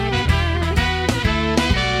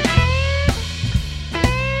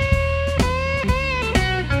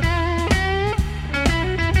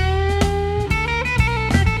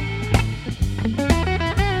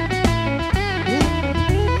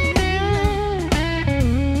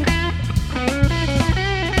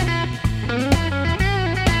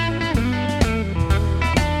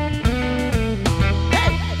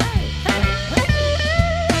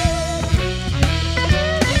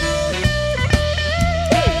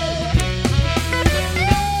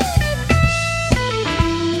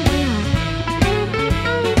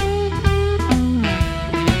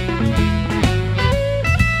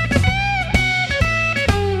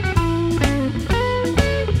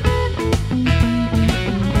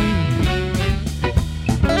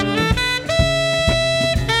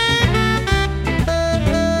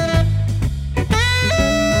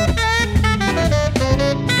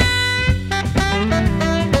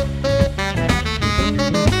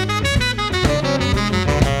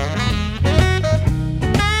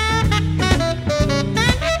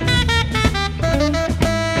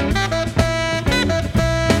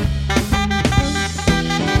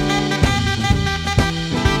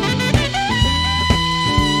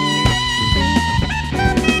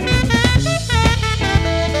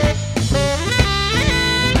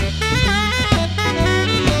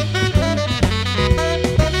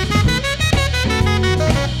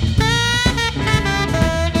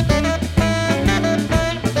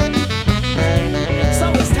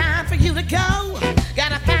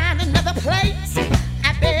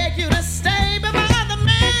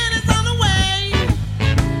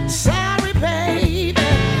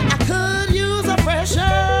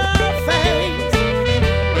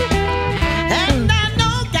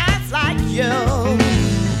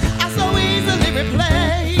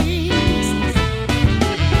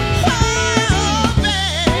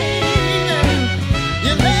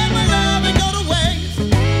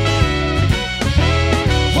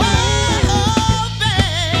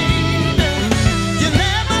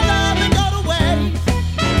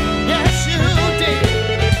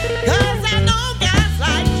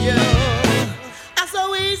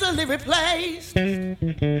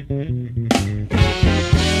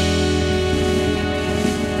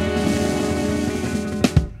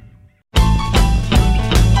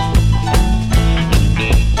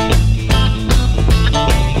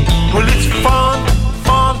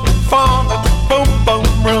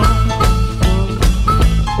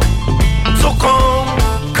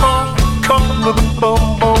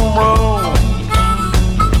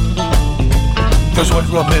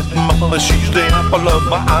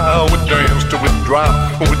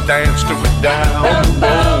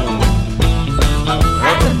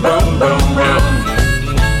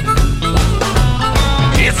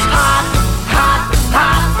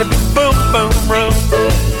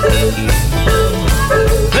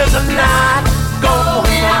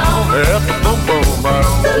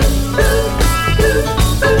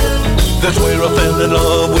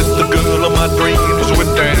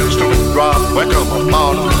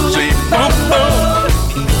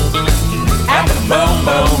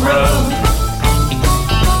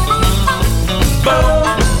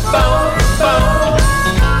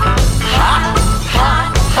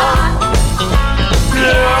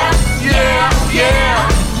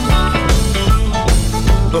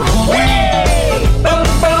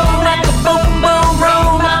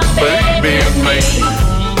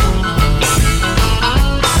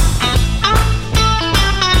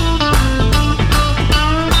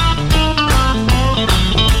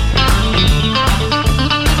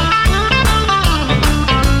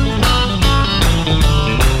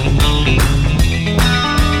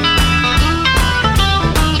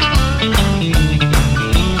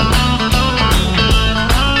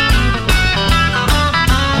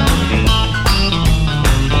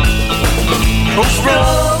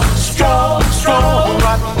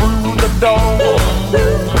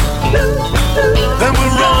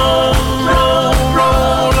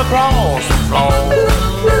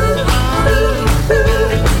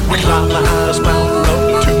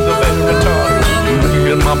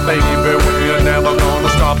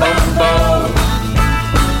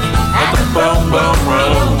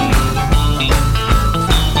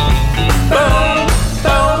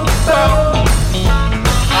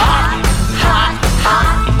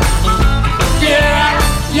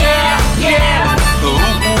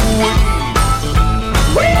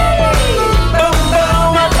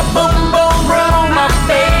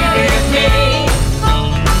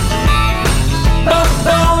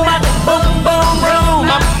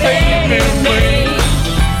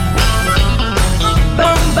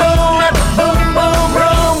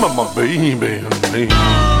 baby and me.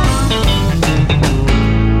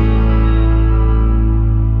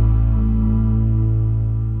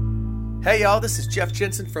 Hey y'all, this is Jeff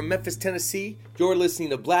Jensen from Memphis, Tennessee. You're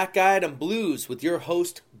listening to Black Eyed and Blues with your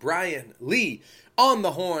host, Brian Lee, on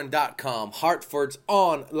thehorn.com, Hartford's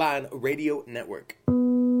online radio network.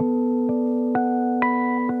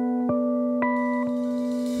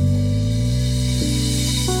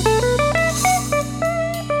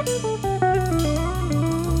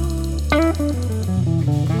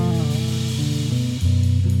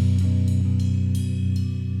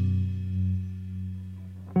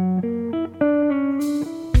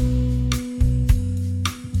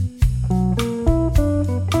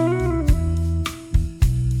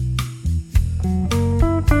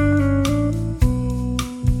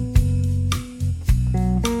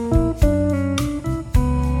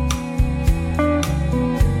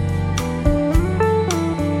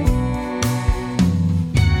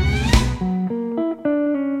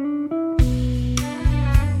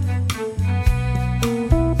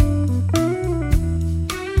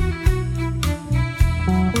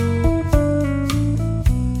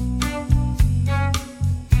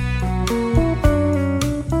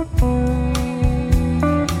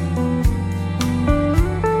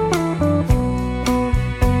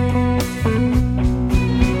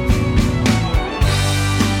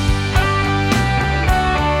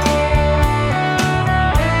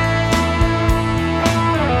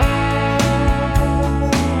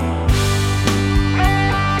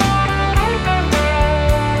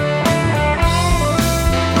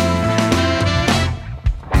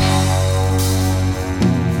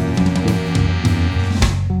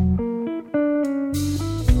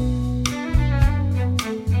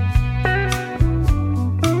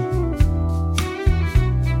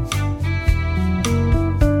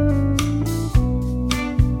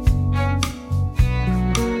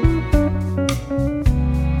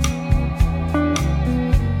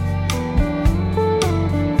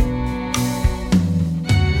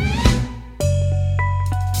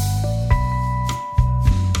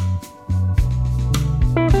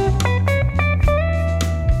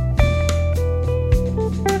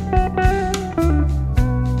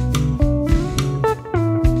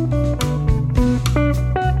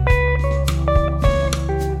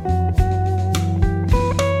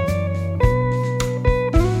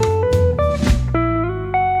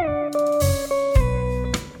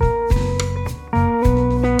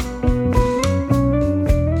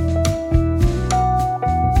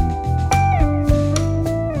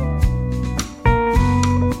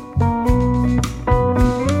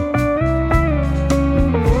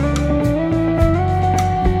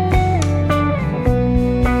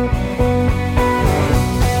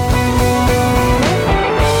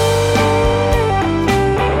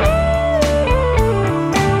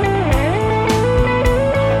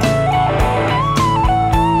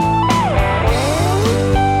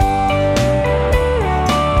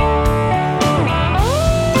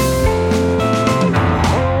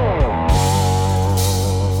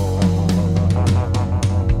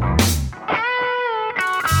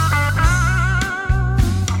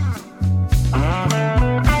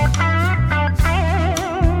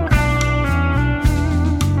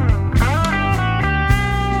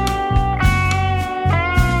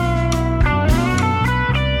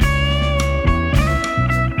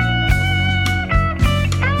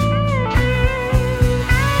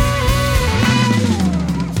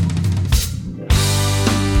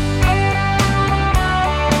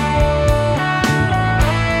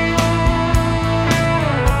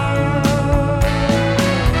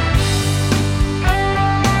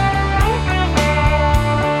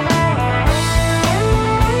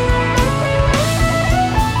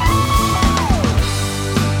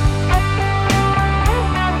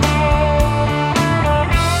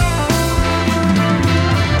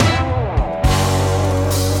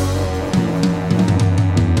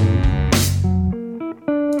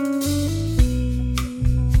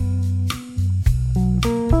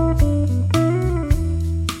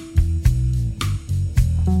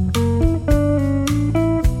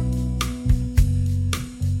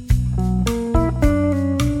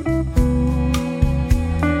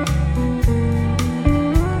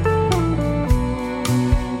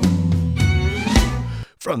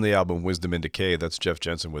 From the album Wisdom in Decay, that's Jeff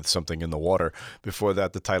Jensen with Something in the Water. Before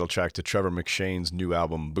that, the title track to Trevor McShane's new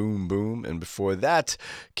album, Boom Boom. And before that,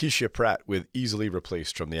 Keisha Pratt with Easily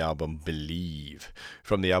Replaced from the album Believe.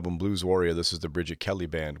 From the album Blues Warrior, this is the Bridget Kelly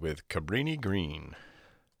Band with Cabrini Green.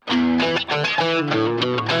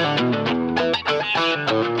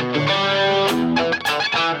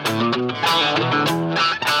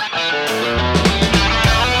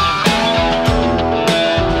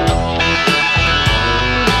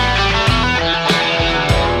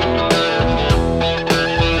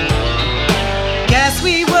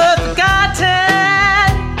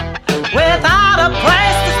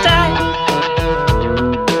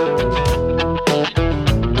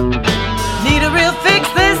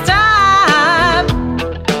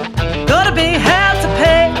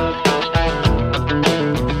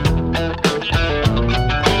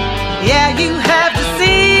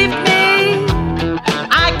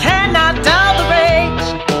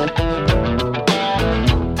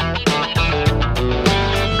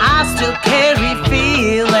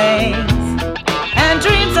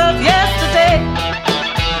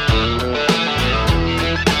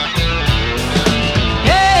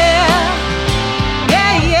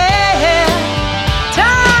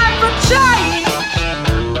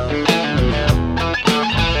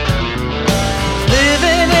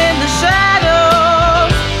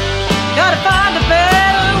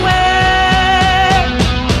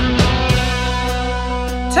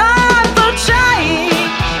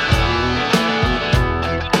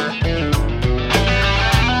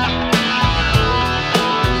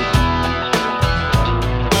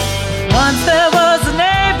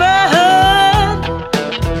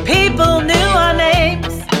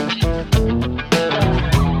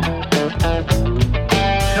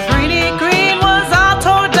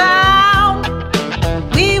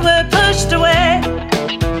 pushed away.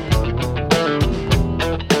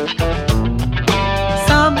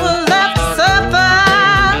 Some were left to suffer,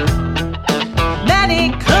 many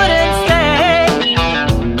couldn't stay.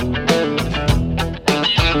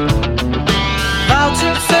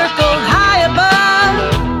 Vultures circled high above,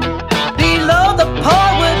 below the poor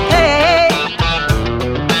would pay.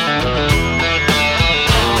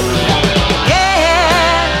 Yeah,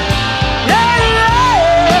 yeah,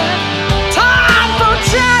 yeah. Time for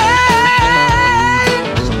change.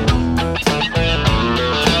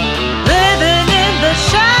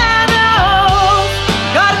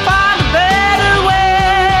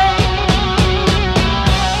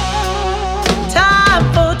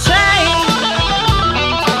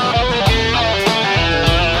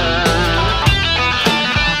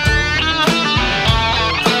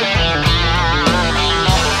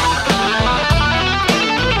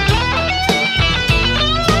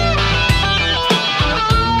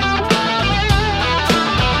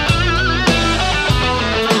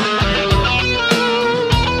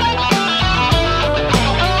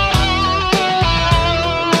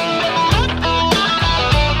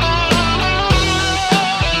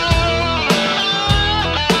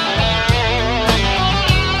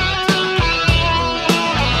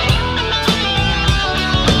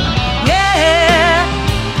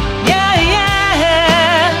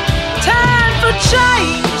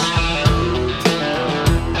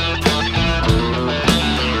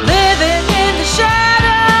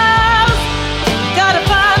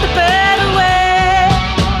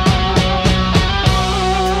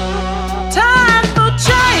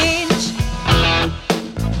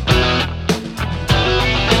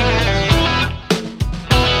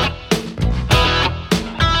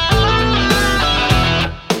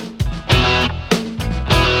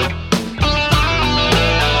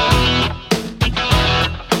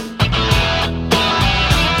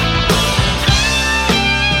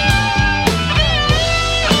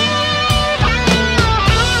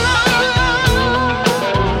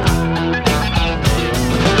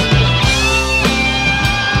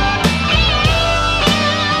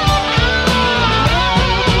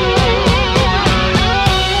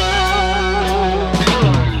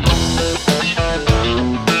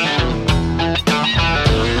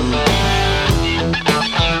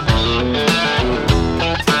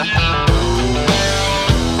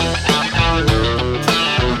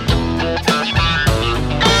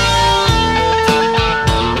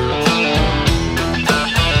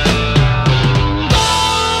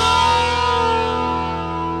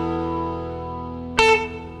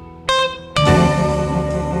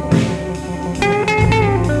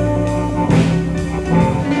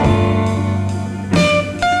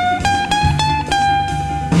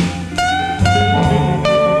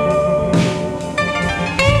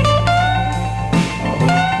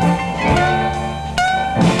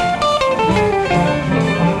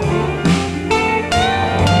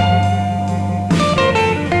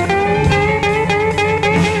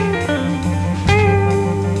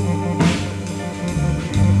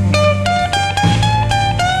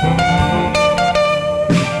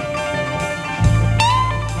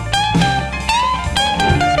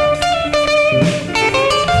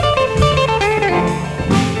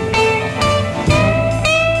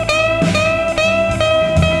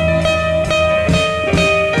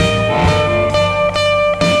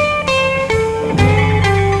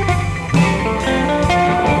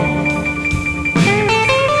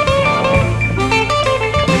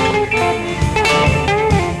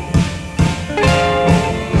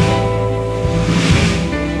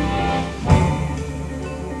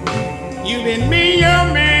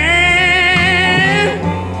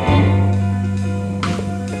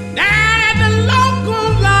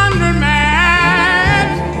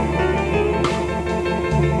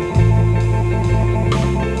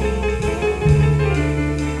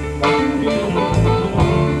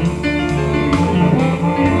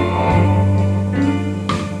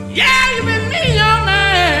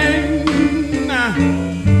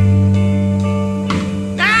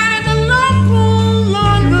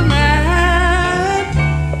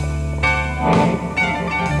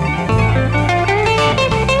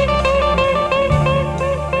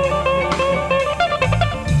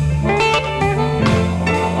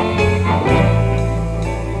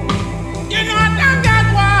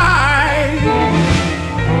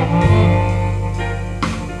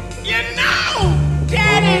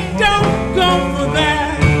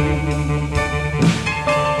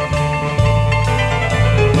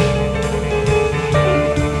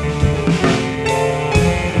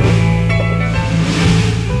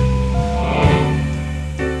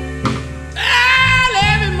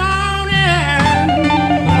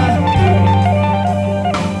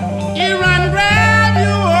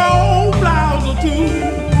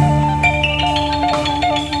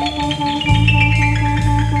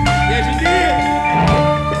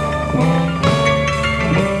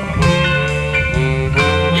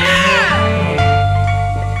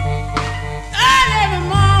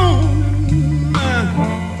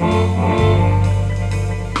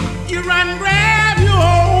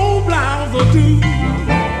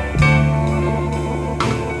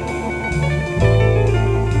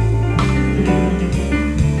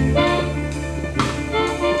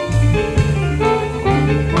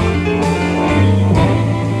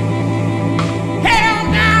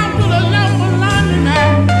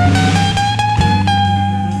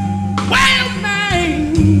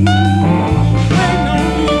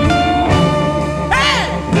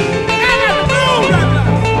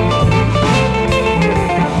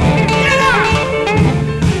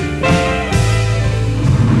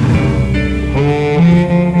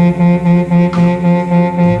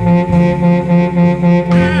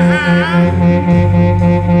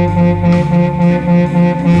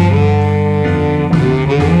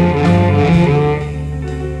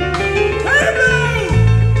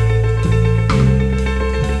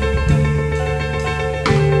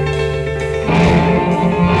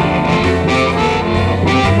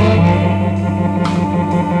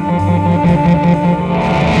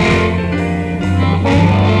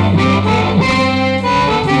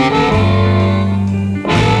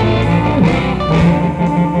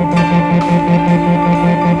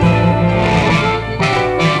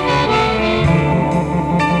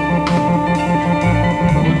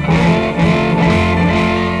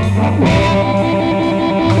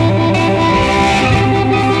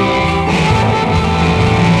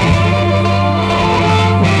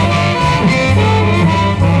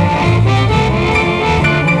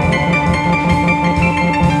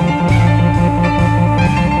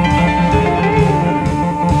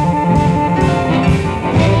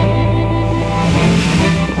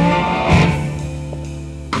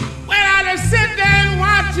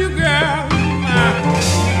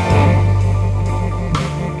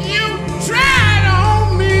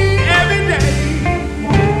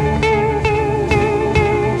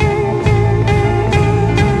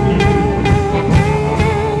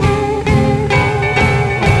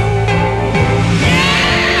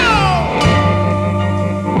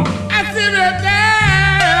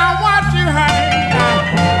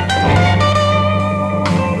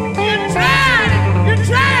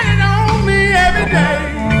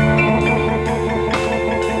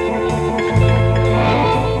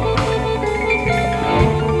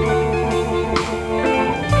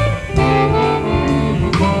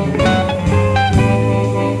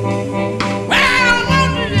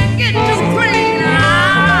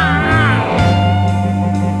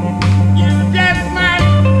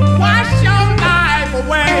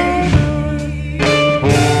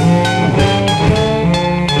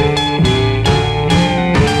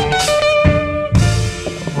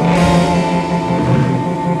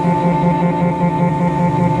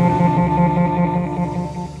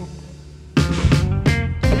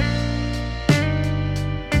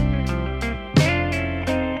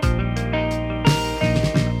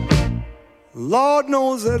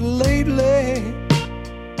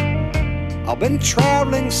 been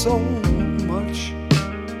traveling so much,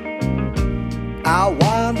 I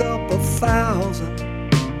wind up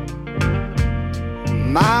 1,000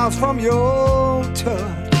 miles from your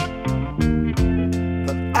touch.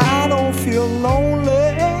 But I don't feel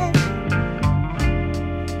lonely,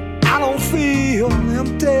 I don't feel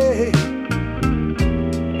empty,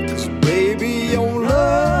 'cause baby your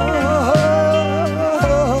love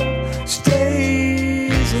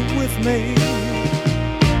stays with me.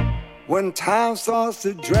 When time starts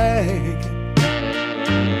to drag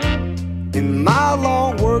in my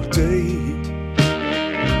long work day,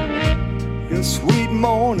 your sweet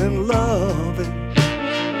morning loving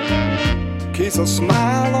keeps a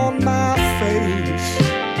smile on my face.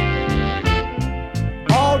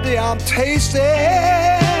 All day I'm tasting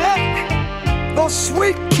those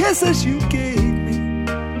sweet kisses you gave me.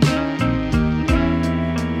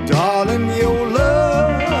 Darling, your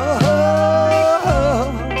love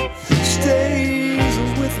stays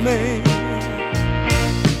with me,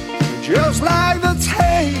 just like the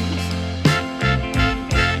taste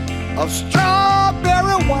of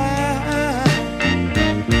strawberry wine,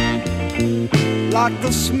 like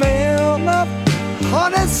the smell of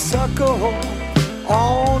honeysuckle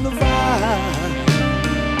on the vine.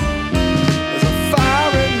 There's a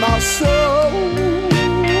fire in my soul,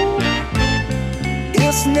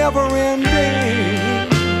 it's never ending.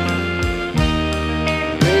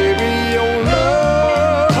 Baby, your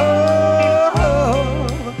love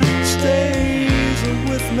stays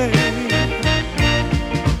with me.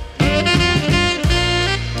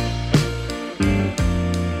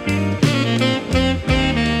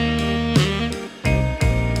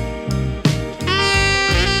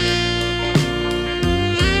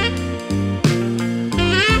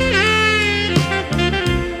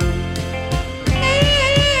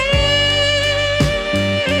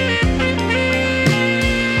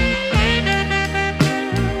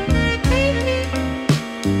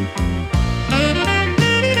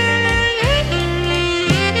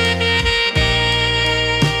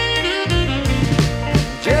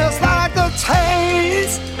 Just like the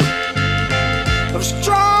taste of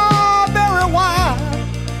strawberry wine,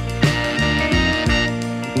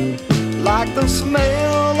 like the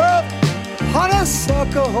smell of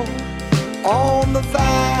honeysuckle on the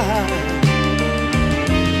vine.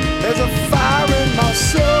 There's a fire in my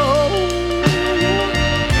soul,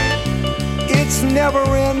 it's never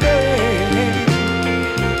ending.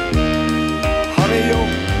 Honey, your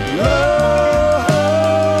love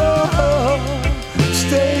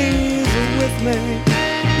stays with me.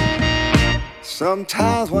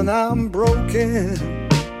 Sometimes when I'm broken,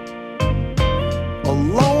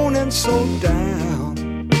 alone and so down,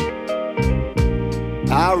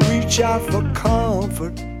 I reach out for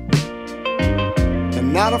comfort, and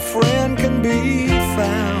not a friend can be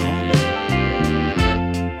found.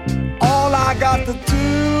 All I got to do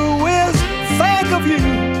is think of you,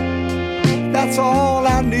 that's all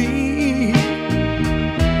I need.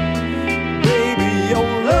 Baby, your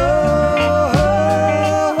love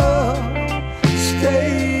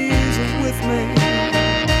stays with me.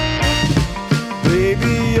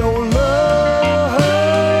 Baby, your love,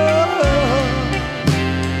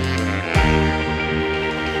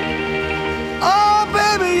 oh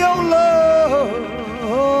baby, your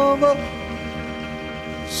love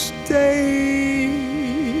stays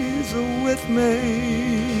with me.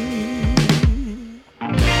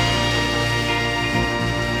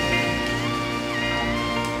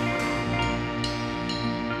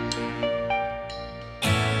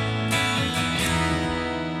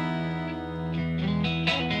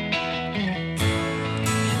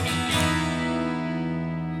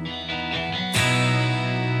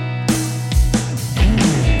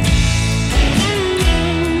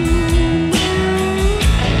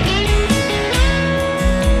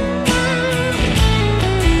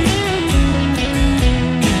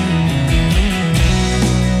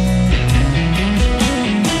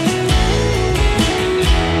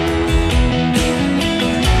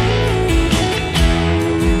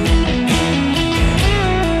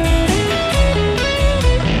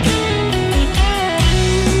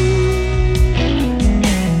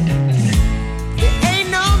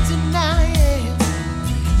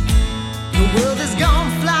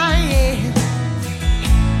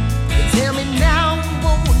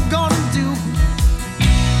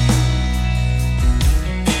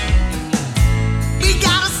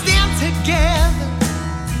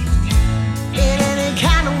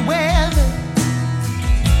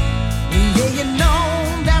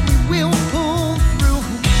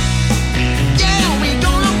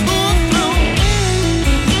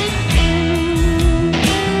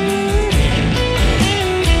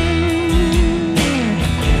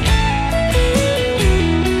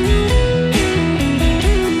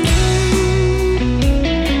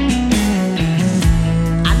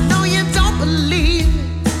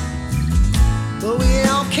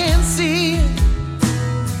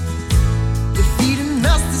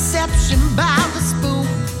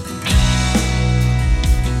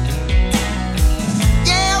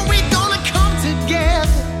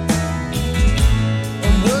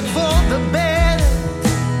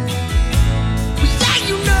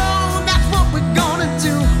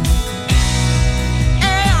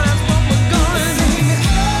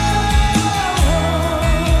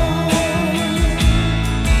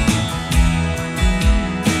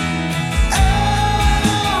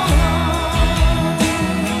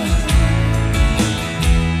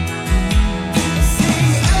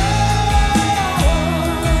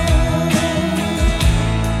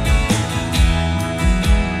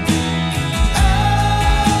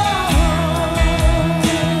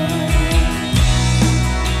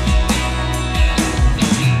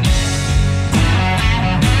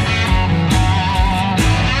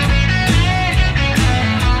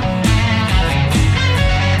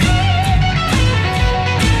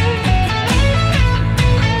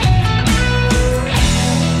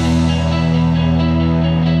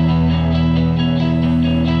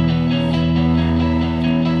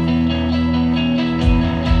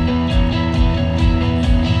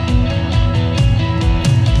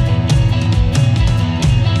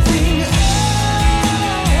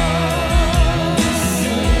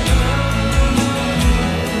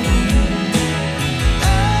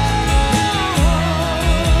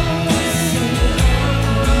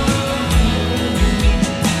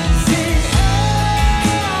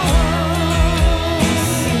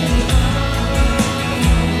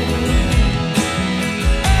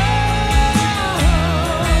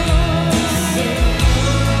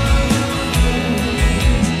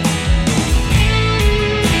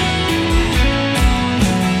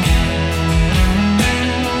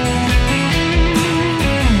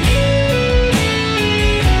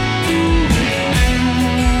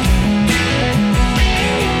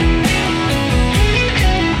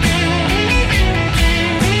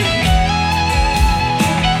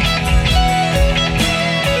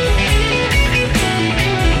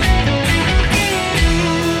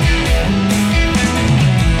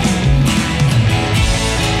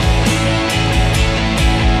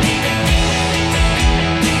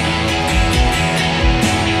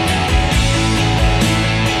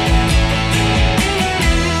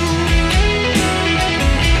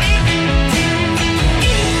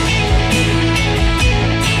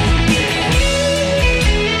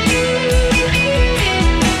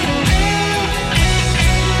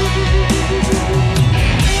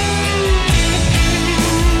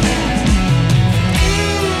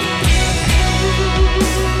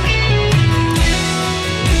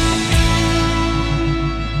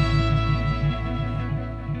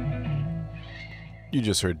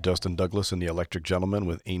 just heard Dustin Douglas and the Electric Gentleman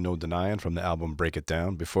with Ain't No Denying from the album Break It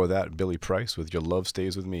Down. Before that, Billy Price with Your Love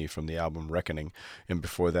Stays With Me from the album Reckoning. And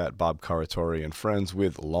before that, Bob Caratori and Friends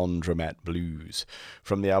with Laundromat Blues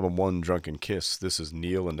from the album One Drunken Kiss. This is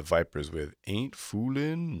Neil and the Vipers with Ain't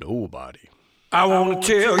Foolin' Nobody. I wanna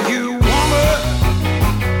tell you, woman,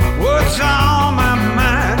 what's on my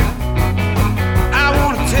mind. I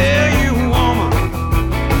wanna tell you, woman,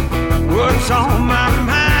 what's on my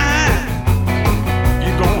mind.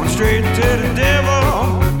 You're going straight to the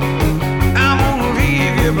devil. I'm gonna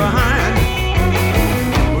leave you behind.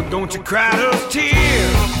 But don't you cry those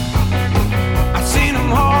tears. I've seen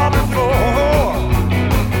them all before.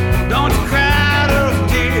 Don't you cry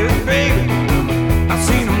those tears, baby. I've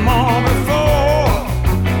seen them all before.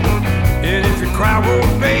 And if you cry,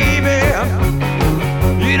 well, baby,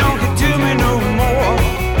 you don't get to me no more.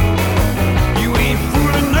 You ain't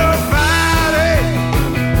fooling nobody,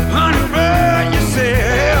 honey, but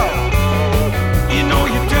yourself. You know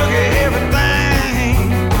you took everything,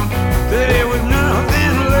 that there was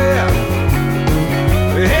nothing left.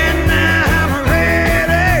 And now I'm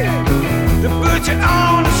ready to put you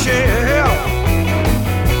on the shelf.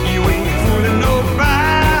 You ain't fooling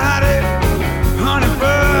nobody, honey,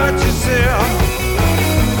 but yourself.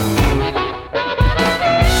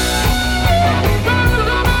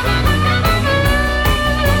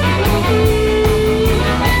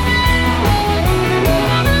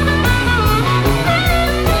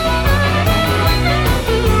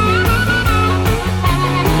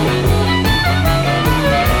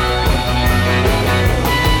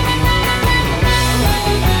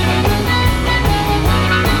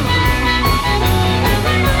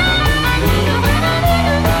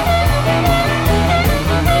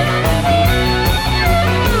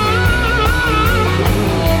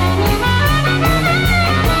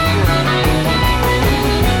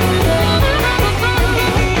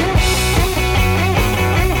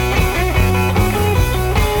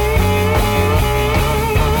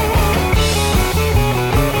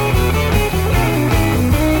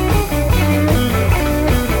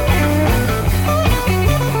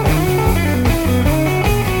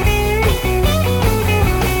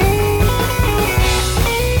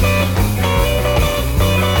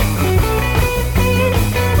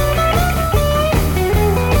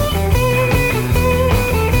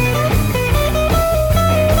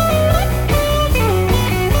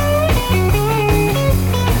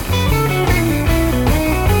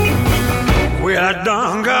 Well, I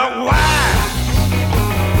done got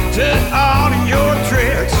wise to all of your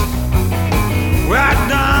tricks. Well, I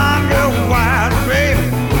done got wise, baby,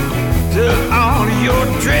 to all of your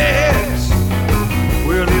tricks.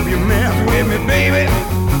 Well, if you mess with me, baby,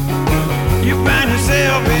 you find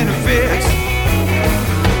yourself in a fix.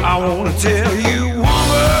 I wanna tell you,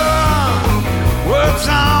 woman, what's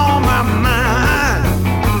on my mind.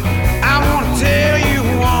 I wanna tell you,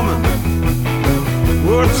 woman,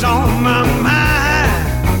 what's on my mind.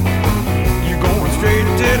 You're going straight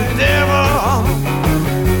to the devil.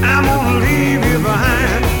 I'm gonna leave you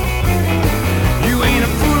behind. You ain't a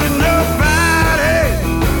fooling nobody,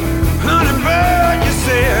 honey, but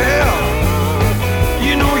yourself.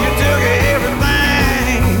 You know you took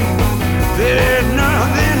everything, there's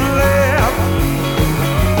nothing left.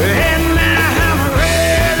 And now I'm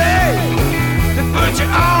ready to put you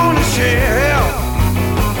on the shelf.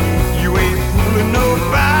 You ain't fooling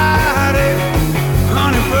nobody,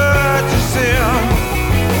 honey, but yourself.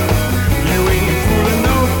 You ain't fooling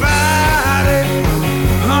nobody,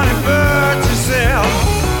 honey, but yourself.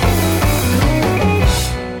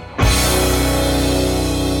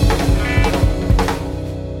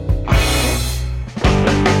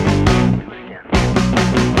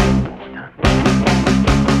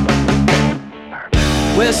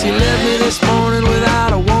 Well, she left me this morning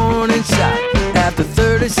without a warning shot. After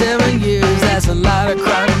 37 years, that's a lot of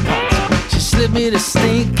crowded pots. She slipped me the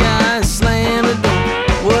stink eye and slammed the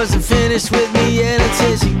door. Wasn't finished with me yet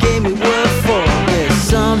until she gave me what for. Yeah,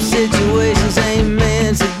 some situations ain't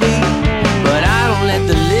meant to be, but I don't let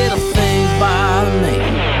the little things bother me.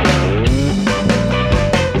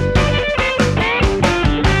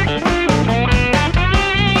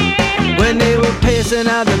 When they were passing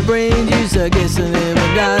out the brain juice, I guess I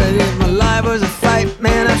never got it. If my life was a fight,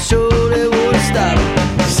 man, I'm sure they wouldn't stop it.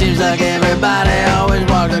 Seems like everybody always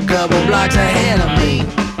walked a couple blocks ahead of me.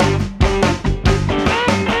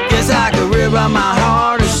 Guess I could rip out my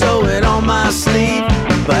heart and show it on my sleeve,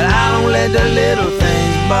 but I don't let the little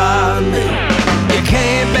things bother me. You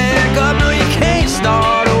can't back up, no, you can't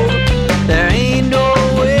start over. There ain't no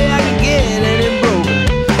way I can get any broken.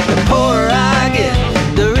 The poorer I get,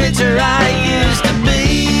 the richer I used to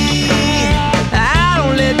be. I don't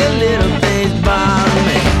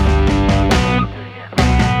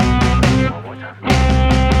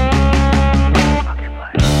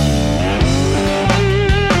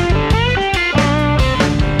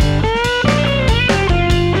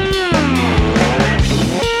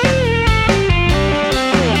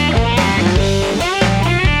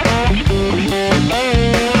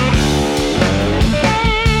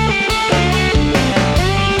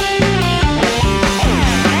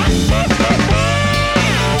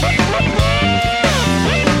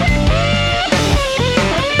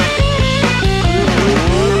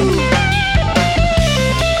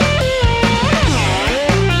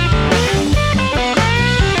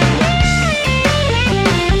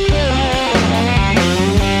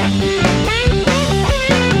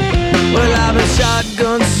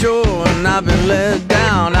I've been let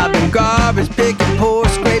down. I've been garbage picking, poor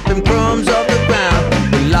scraping crumbs off the ground.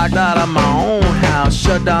 Been locked out of my own house,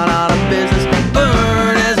 shut down out of business.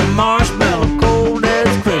 Burn as a marshmallow, cold as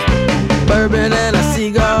Christmas. Bourbon and a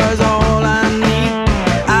cigar's all I need.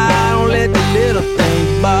 I don't let the little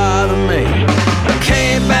things bother me. I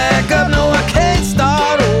can't back up, no, I can't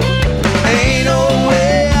start over. Ain't no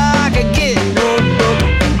way I can get no book.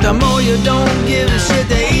 The more you don't give a shit,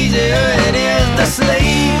 the easier it is to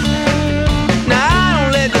sleep. Now I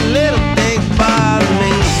don't let the little things bother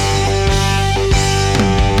me.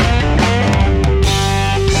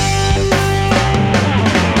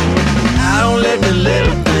 I don't let the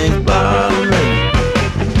little things bother me.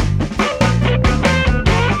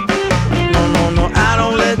 No, no, no, I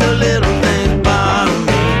don't let the little things bother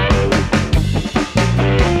me.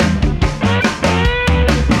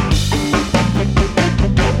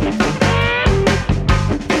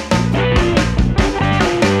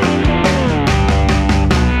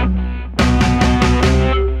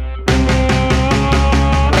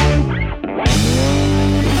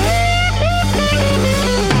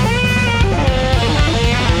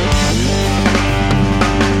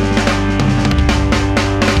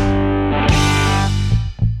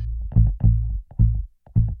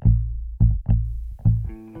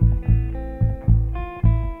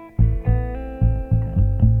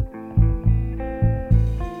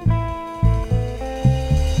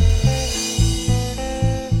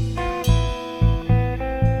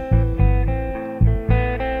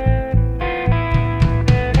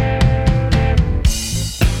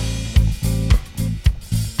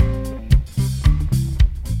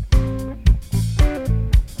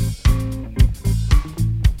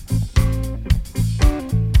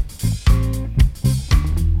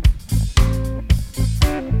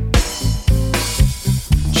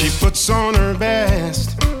 She puts on her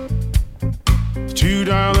best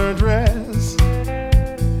 $2 dress,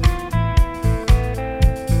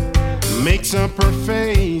 makes up her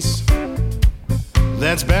face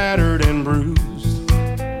that's battered and bruised,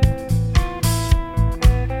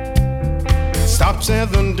 stops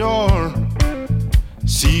at the door,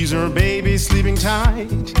 sees her baby sleeping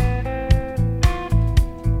tight.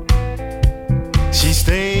 She's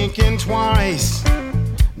thinking twice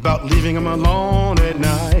about leaving him alone at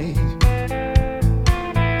night.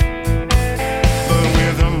 But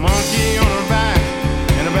with a monkey on her back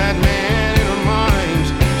and a bad man in her mind,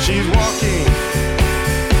 she's walking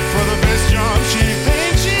for the best job she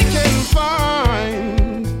thinks she can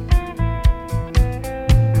find.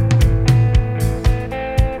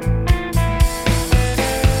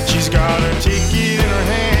 She's got her ticket in her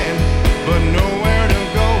hand, but nowhere to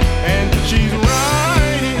go, and she's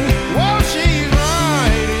riding, whoa, she's riding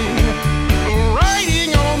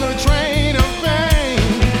on the train of pain.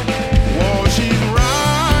 Whoa, she's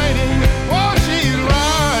riding, whoa, she's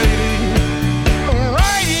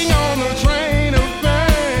riding on the train of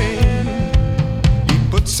pain. He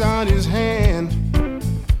puts out his hand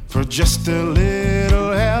for just a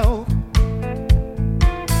little help.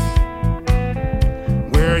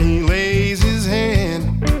 Where he lays his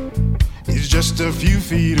hand is just a few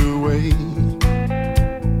feet away.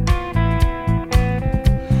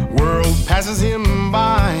 World passes him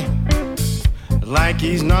by like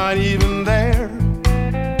he's not even there.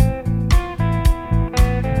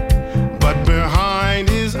 But behind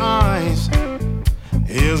his eyes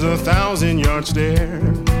is 1,000-yard stare.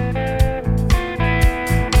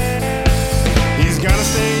 He's gotta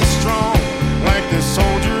stay strong like the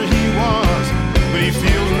soldier he was, but he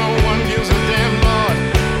feels no one gives a damn lot,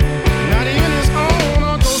 not even his own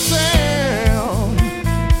Uncle Sam.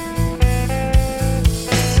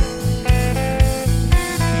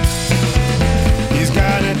 He's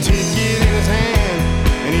got a ticket in his hand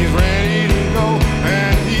and he's ready to go,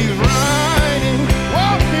 and he's riding,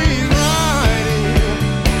 whoa, he's riding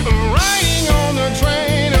on the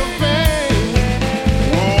train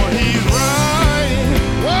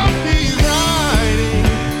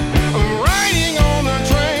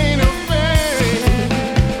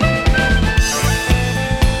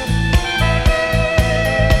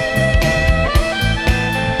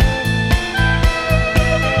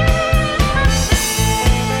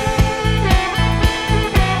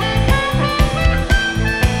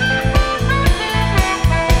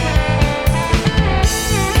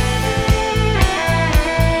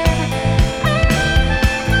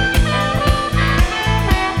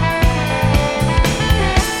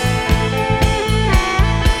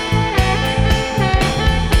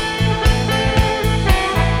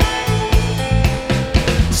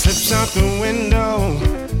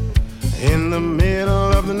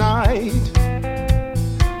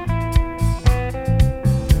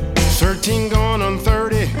 19 going on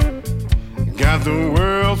 30, got the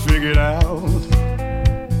world figured out.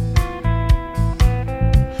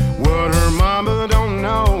 What her mama don't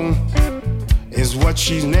know is what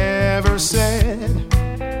she's never said.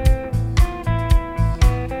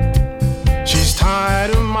 She's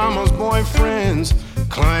tired of mama's boyfriends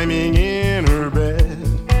climbing in her bed.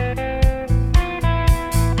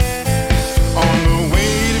 On the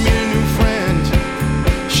way to meet a new friend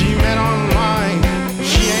she met online,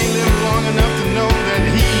 she ain't lived long enough to know that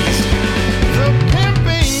he's the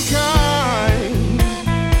pimping kind.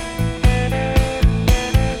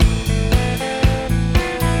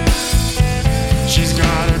 She's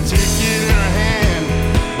got a ticket in her hand,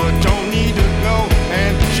 but don't need to go,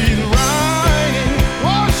 and she's riding,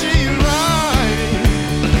 oh, she's riding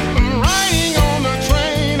on the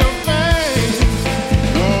train of fame.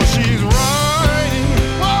 Oh, she's riding,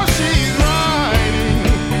 oh, she's riding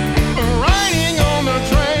on the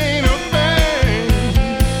train of fame.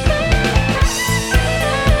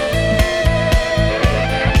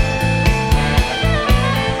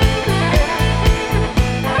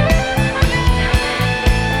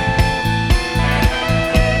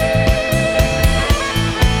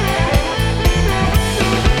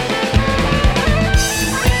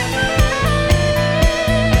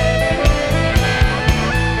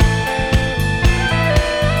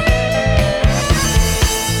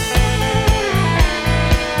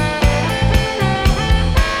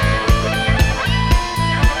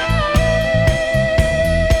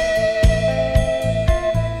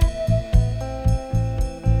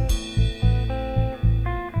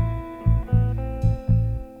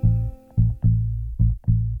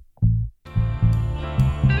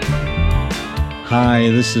 Hi,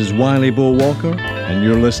 this is Wiley Bo Walker, and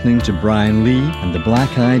you're listening to Brian Lee and the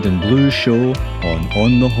Black Eyed and Blues Show on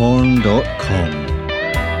onthehorn.com.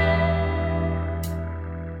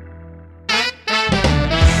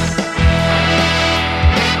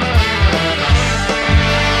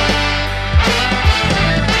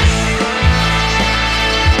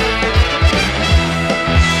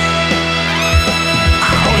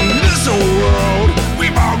 In this old world,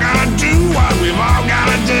 we've all gotta do what we've all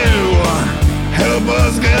gotta do. Help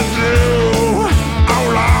us get through. Oh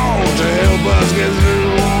Lord, to help us get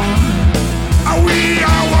through. We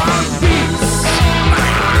all want peace.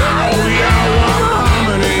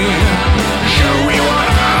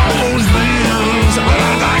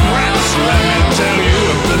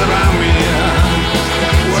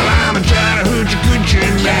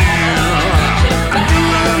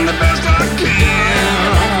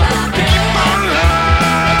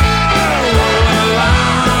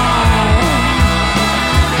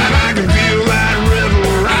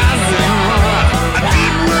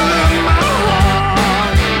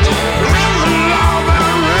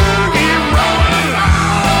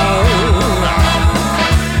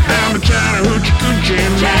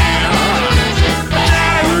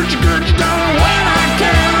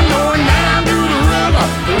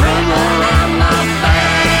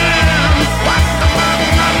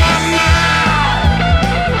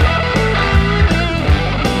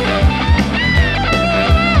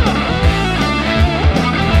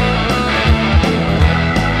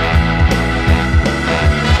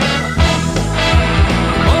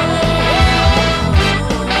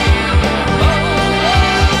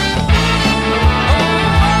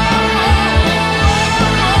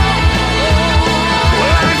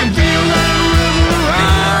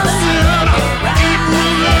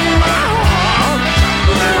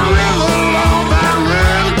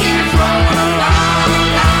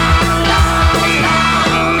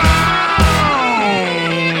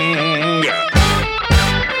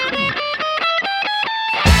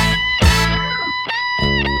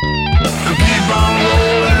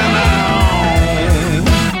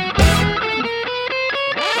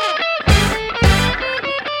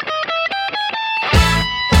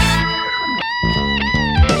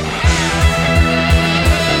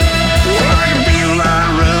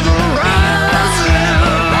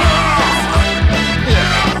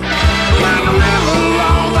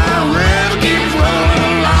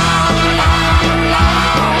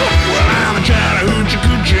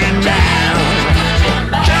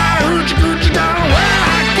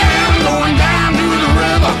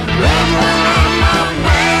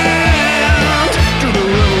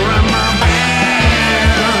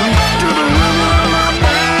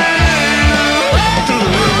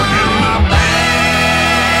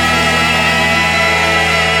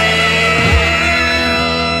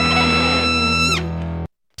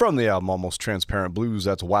 From the album Almost Transparent Blues,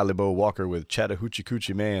 that's Wiley Bo Walker with Chattahoochee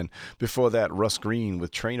Coochie Man. Before that, Russ Green with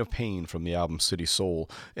Train of Pain from the album City Soul.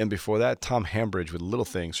 And before that, Tom Hambridge with Little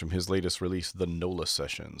Things from his latest release, The NOLA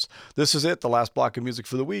Sessions. This is it, the last block of music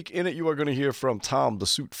for the week. In it, you are going to hear from Tom, the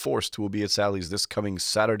Suit Forced, who will be at Sally's this coming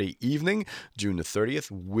Saturday evening, June the 30th,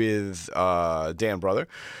 with Dan Brother.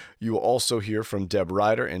 You will also hear from Deb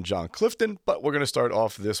Ryder and John Clifton, but we're going to start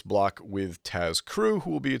off this block with Taz Crew,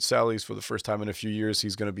 who will be at Sally's for the first time in a few years.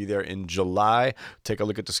 He's going to be there in July. Take a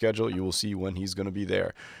look at the schedule. You will see when he's going to be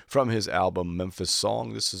there. From his album Memphis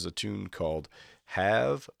Song, this is a tune called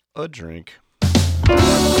Have a Drink.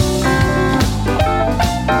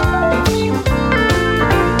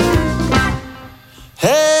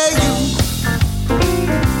 Hey, you,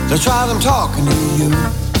 that's right, I'm talking to you.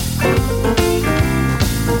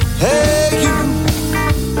 Hey, you,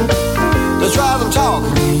 that's right, I'm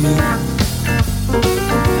talking to you.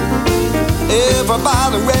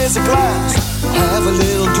 Everybody raise a glass, have a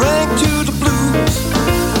little drink to the blues.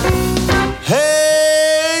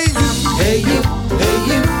 Hey, you, hey, you, hey,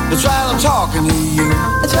 you, that's right, I'm talking to you.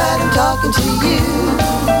 That's right, I'm talking to you.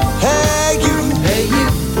 Hey, you, hey, you,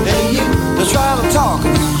 hey, you, that's right, I'm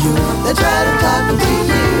talking to you. That's right, I'm talking to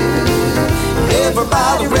you.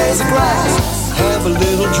 Everybody raise a glass, have a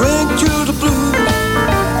little drink to the blues.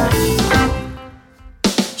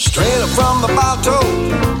 Straight up from the bottle,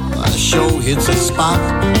 I sure hits a spot.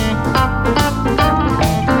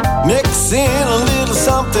 Mix in a little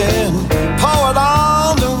something, pour it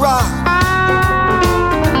on the rock.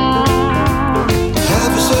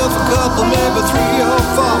 Have yourself a couple, maybe 3 or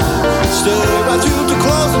 4. Stay right through to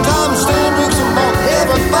closing time and stay and drink some more.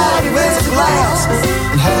 Everybody raise a glass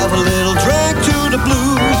and have a little drink to the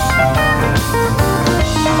blues.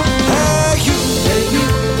 Hey you, hey you,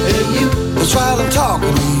 hey you, that's right, I'm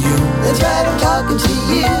talking to you. That's right, I'm talking to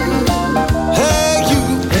you. Hey you,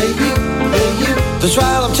 hey you, hey you, that's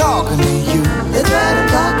right, I'm talking to you. That's right, I'm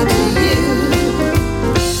talking to you.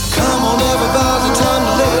 Come on everybody, time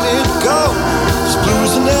to let it go. There's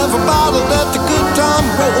blues in every bottle, let the good time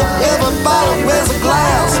roll. Everybody raise a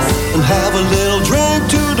glass and have a little drink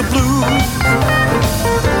to the blues.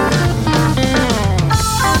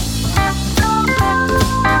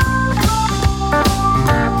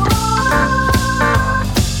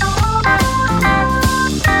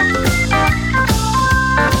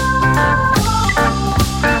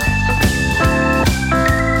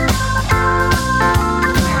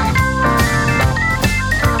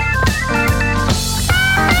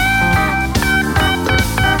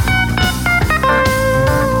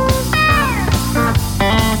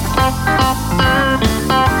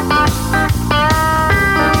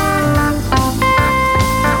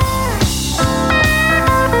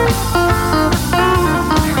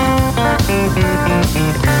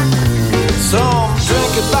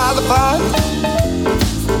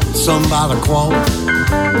 Some by the quart,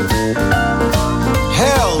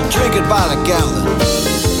 hell, drink it by the gallon.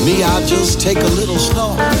 Me, I just take a little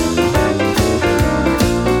snort.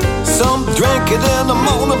 Some drink it in the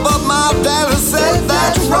morning, but my daddy said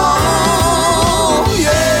that's wrong.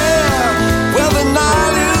 Yeah, well the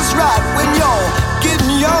night is right when you're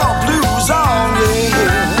getting your blues on.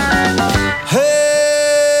 Yeah,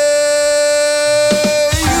 hey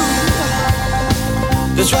you,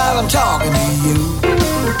 that's right, I'm talking to you.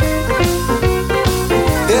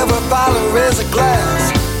 Everybody raise a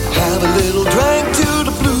glass, have a little drink to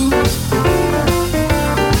the blues.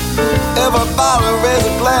 Everybody raise a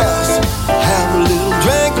glass, have a little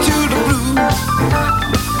drink to the blues.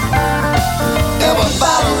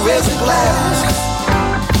 Everybody raise a glass.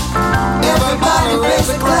 Everybody raise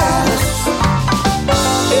a glass.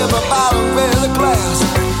 Everybody raise a glass,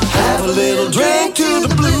 have a little drink to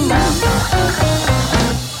the blues.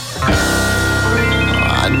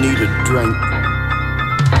 I need a drink.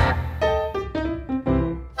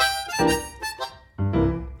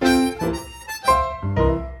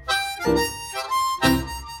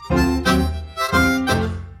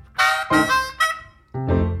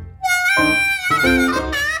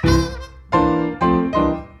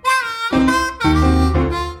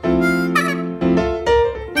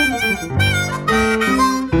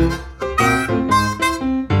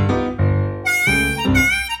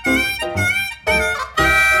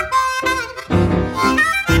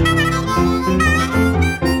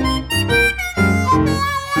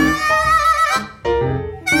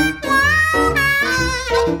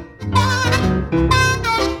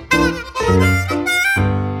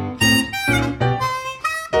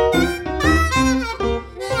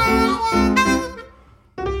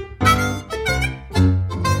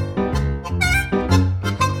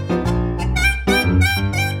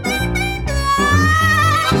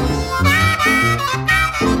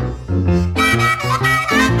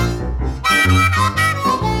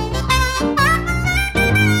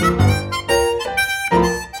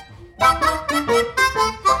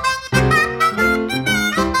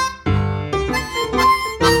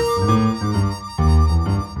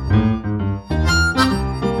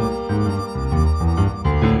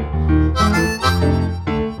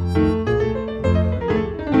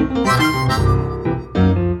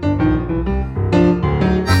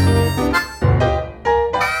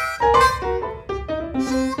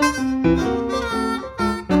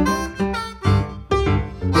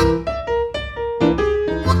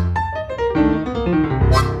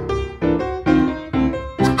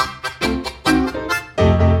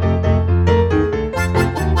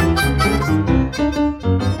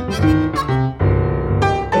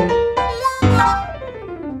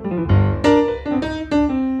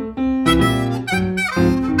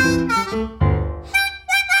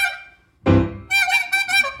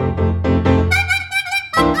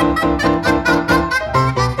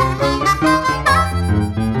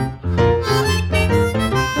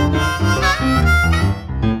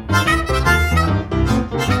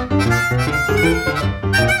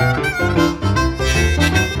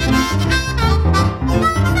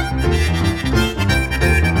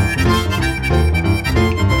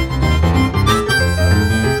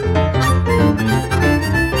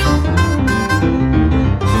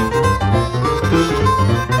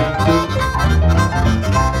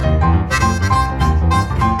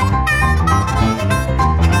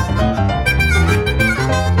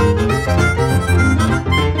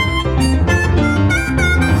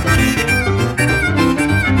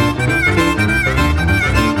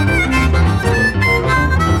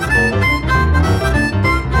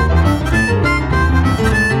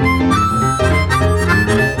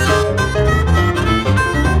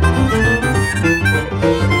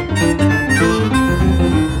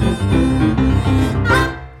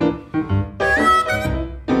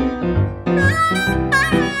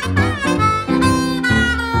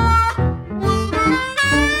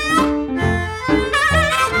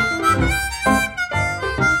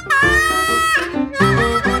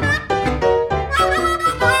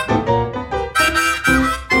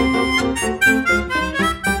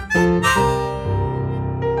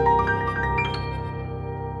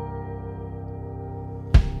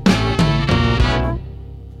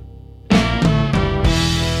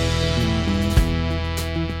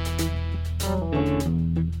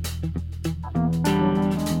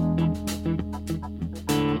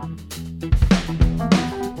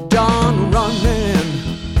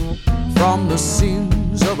 the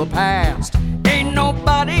sins of the past. Ain't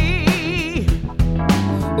nobody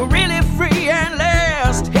really free and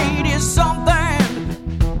last. Hate is something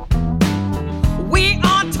we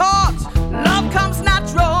are taught. Love comes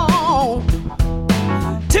natural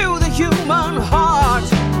to the human heart,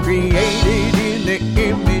 created in the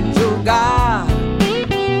image of God.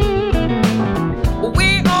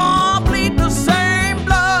 We all bleed the same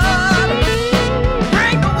blood.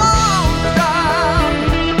 Bring the walls down.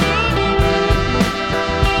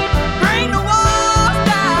 Bring the walls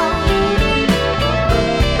down.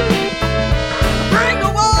 Bring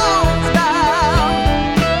the walls down.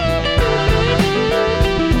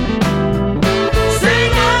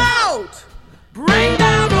 Sing out. Bring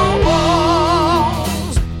down the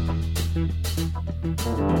walls.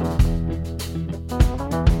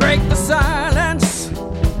 Break the silence.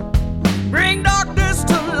 Bring darkness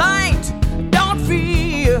to light. Don't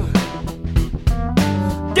fear.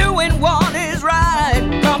 Doing what is right.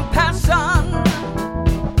 Compassion.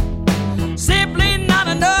 Simply not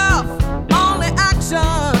enough. Only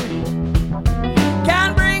action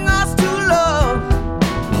can bring us to love.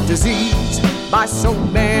 Disease by so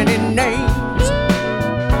many names.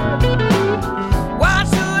 Why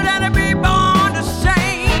should any be born to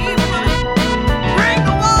shame? Bring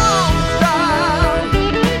the walls down.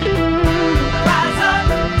 Rise up.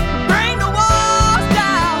 Bring the walls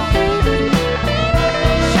down.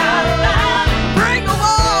 Shout it loud. Bring the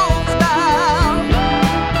walls down.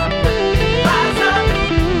 Rise up.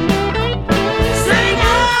 Sing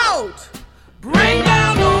out. Bring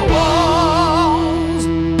down the walls.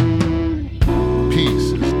 Peace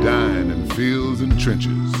is dying in fields and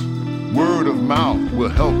trenches. Word of mouth will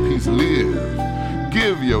help peace live.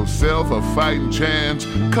 Give yourself a fighting chance.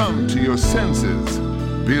 Come to your senses.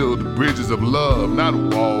 Build bridges of love, not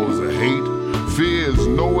walls of hate. Fear is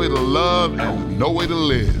no way to love and no way to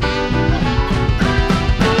live.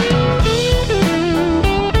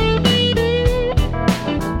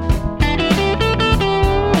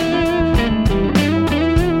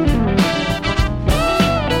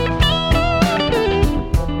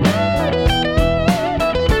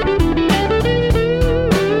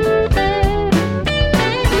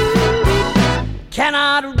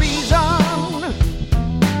 Cannot reason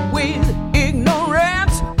with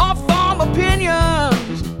ignorance or form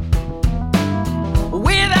opinions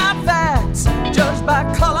without fact.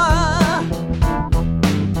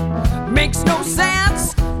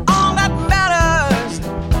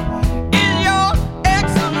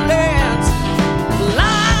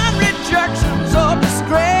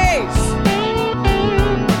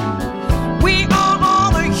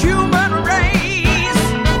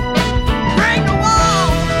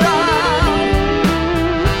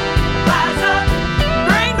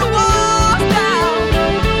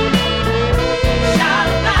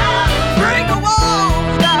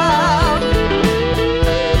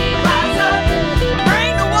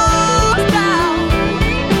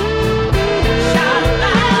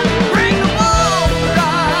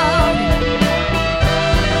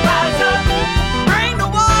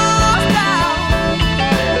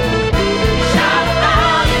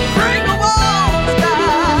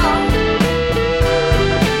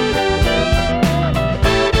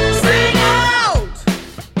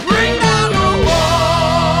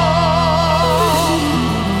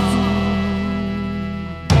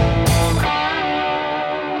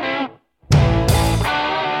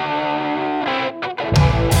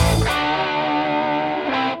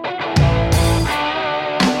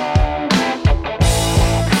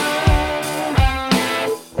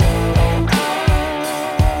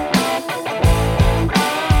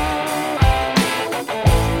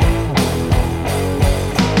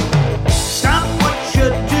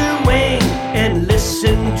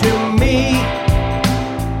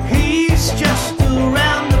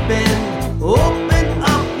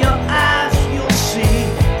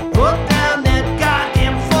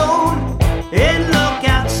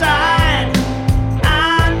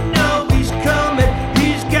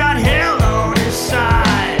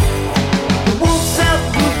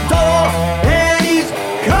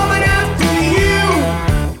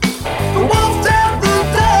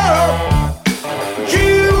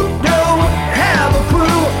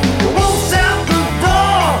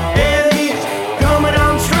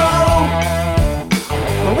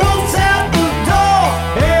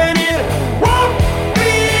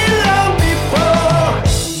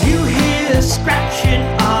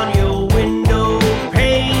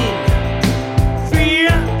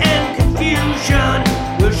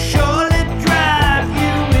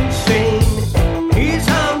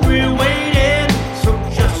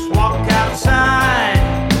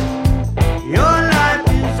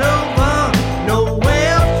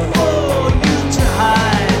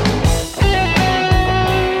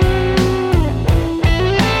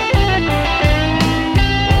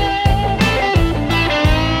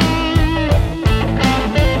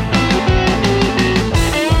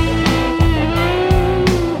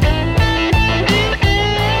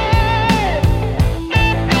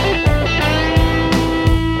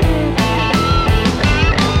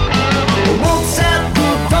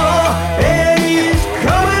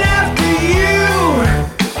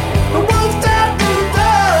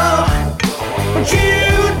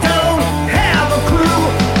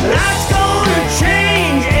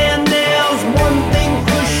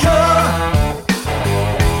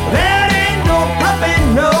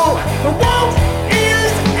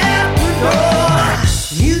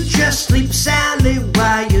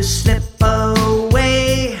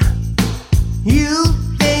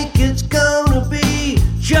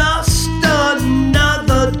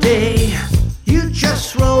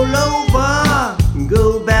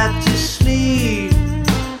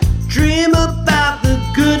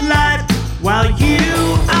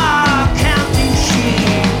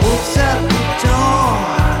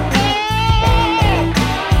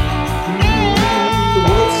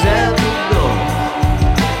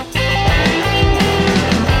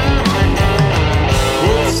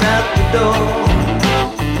 wolf's at the door.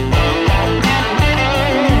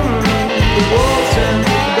 The wolf's at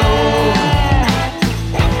the door.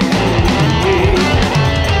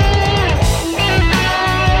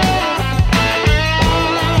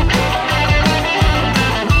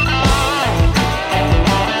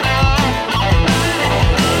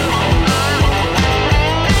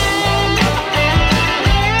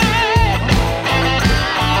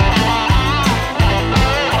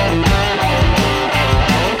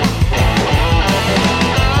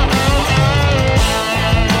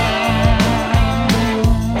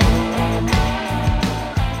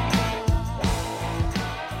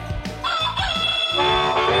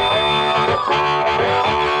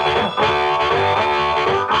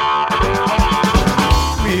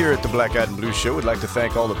 Black Eyed and Blue Show would like to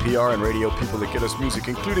thank all the PR and radio people that get us music,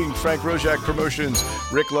 including Frank Rojak Promotions,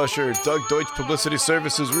 Rick Lusher, Doug Deutsch Publicity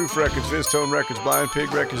Services, Roof Records, Viztone Records, Blind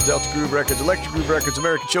Pig Records, Delta Groove Records, Electric Groove Records,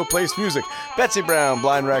 American Showplace Music, Betsy Brown,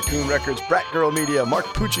 Blind Raccoon Records, Brat Girl Media, Mark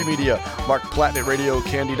Pucci Media, Mark Platt at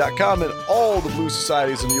RadioCandy.com, and all the blues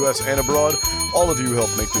societies in the U.S. and abroad. All of you help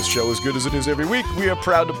make this show as good as it is every week. We are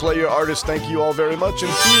proud to play your artists. Thank you all very much.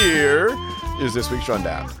 And here is this week's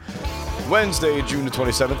rundown. Wednesday, June the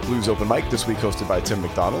 27th, Blues Open Mic, this week hosted by Tim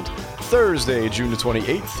McDonald. Thursday, June the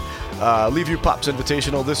 28th, Leave You Pops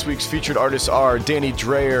Invitational. This week's featured artists are Danny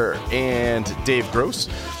Dreyer and Dave Gross.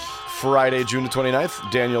 Friday, June the 29th,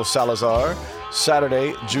 Daniel Salazar.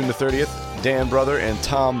 Saturday, June the 30th, Dan Brother and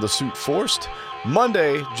Tom the Suit Forced.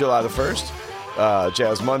 Monday, July the 1st,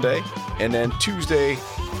 Jazz Monday. And then Tuesday,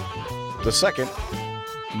 the 2nd,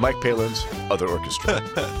 Mike Palin's Other Orchestra.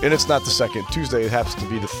 And it's not the 2nd. Tuesday happens to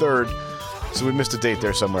be the 3rd. So we missed a date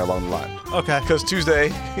there somewhere along the line. Okay. Because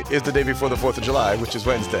Tuesday is the day before the 4th of July, which is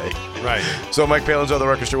Wednesday. Right. So Mike Palin's Other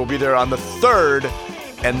Orchestra will be there on the 3rd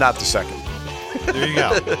and not the 2nd. There you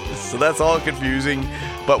go. So that's all confusing,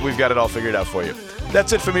 but we've got it all figured out for you.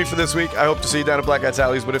 That's it for me for this week. I hope to see you down at Black Eyed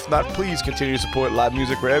Sally's, but if not, please continue to support live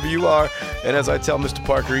music wherever you are. And as I tell Mr.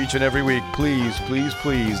 Parker each and every week, please, please,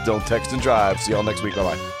 please don't text and drive. See y'all next week.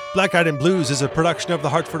 Bye-bye. Black Eyed and Blues is a production of the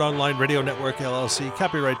Hartford Online Radio Network, LLC.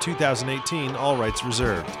 Copyright 2018. All rights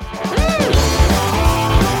reserved.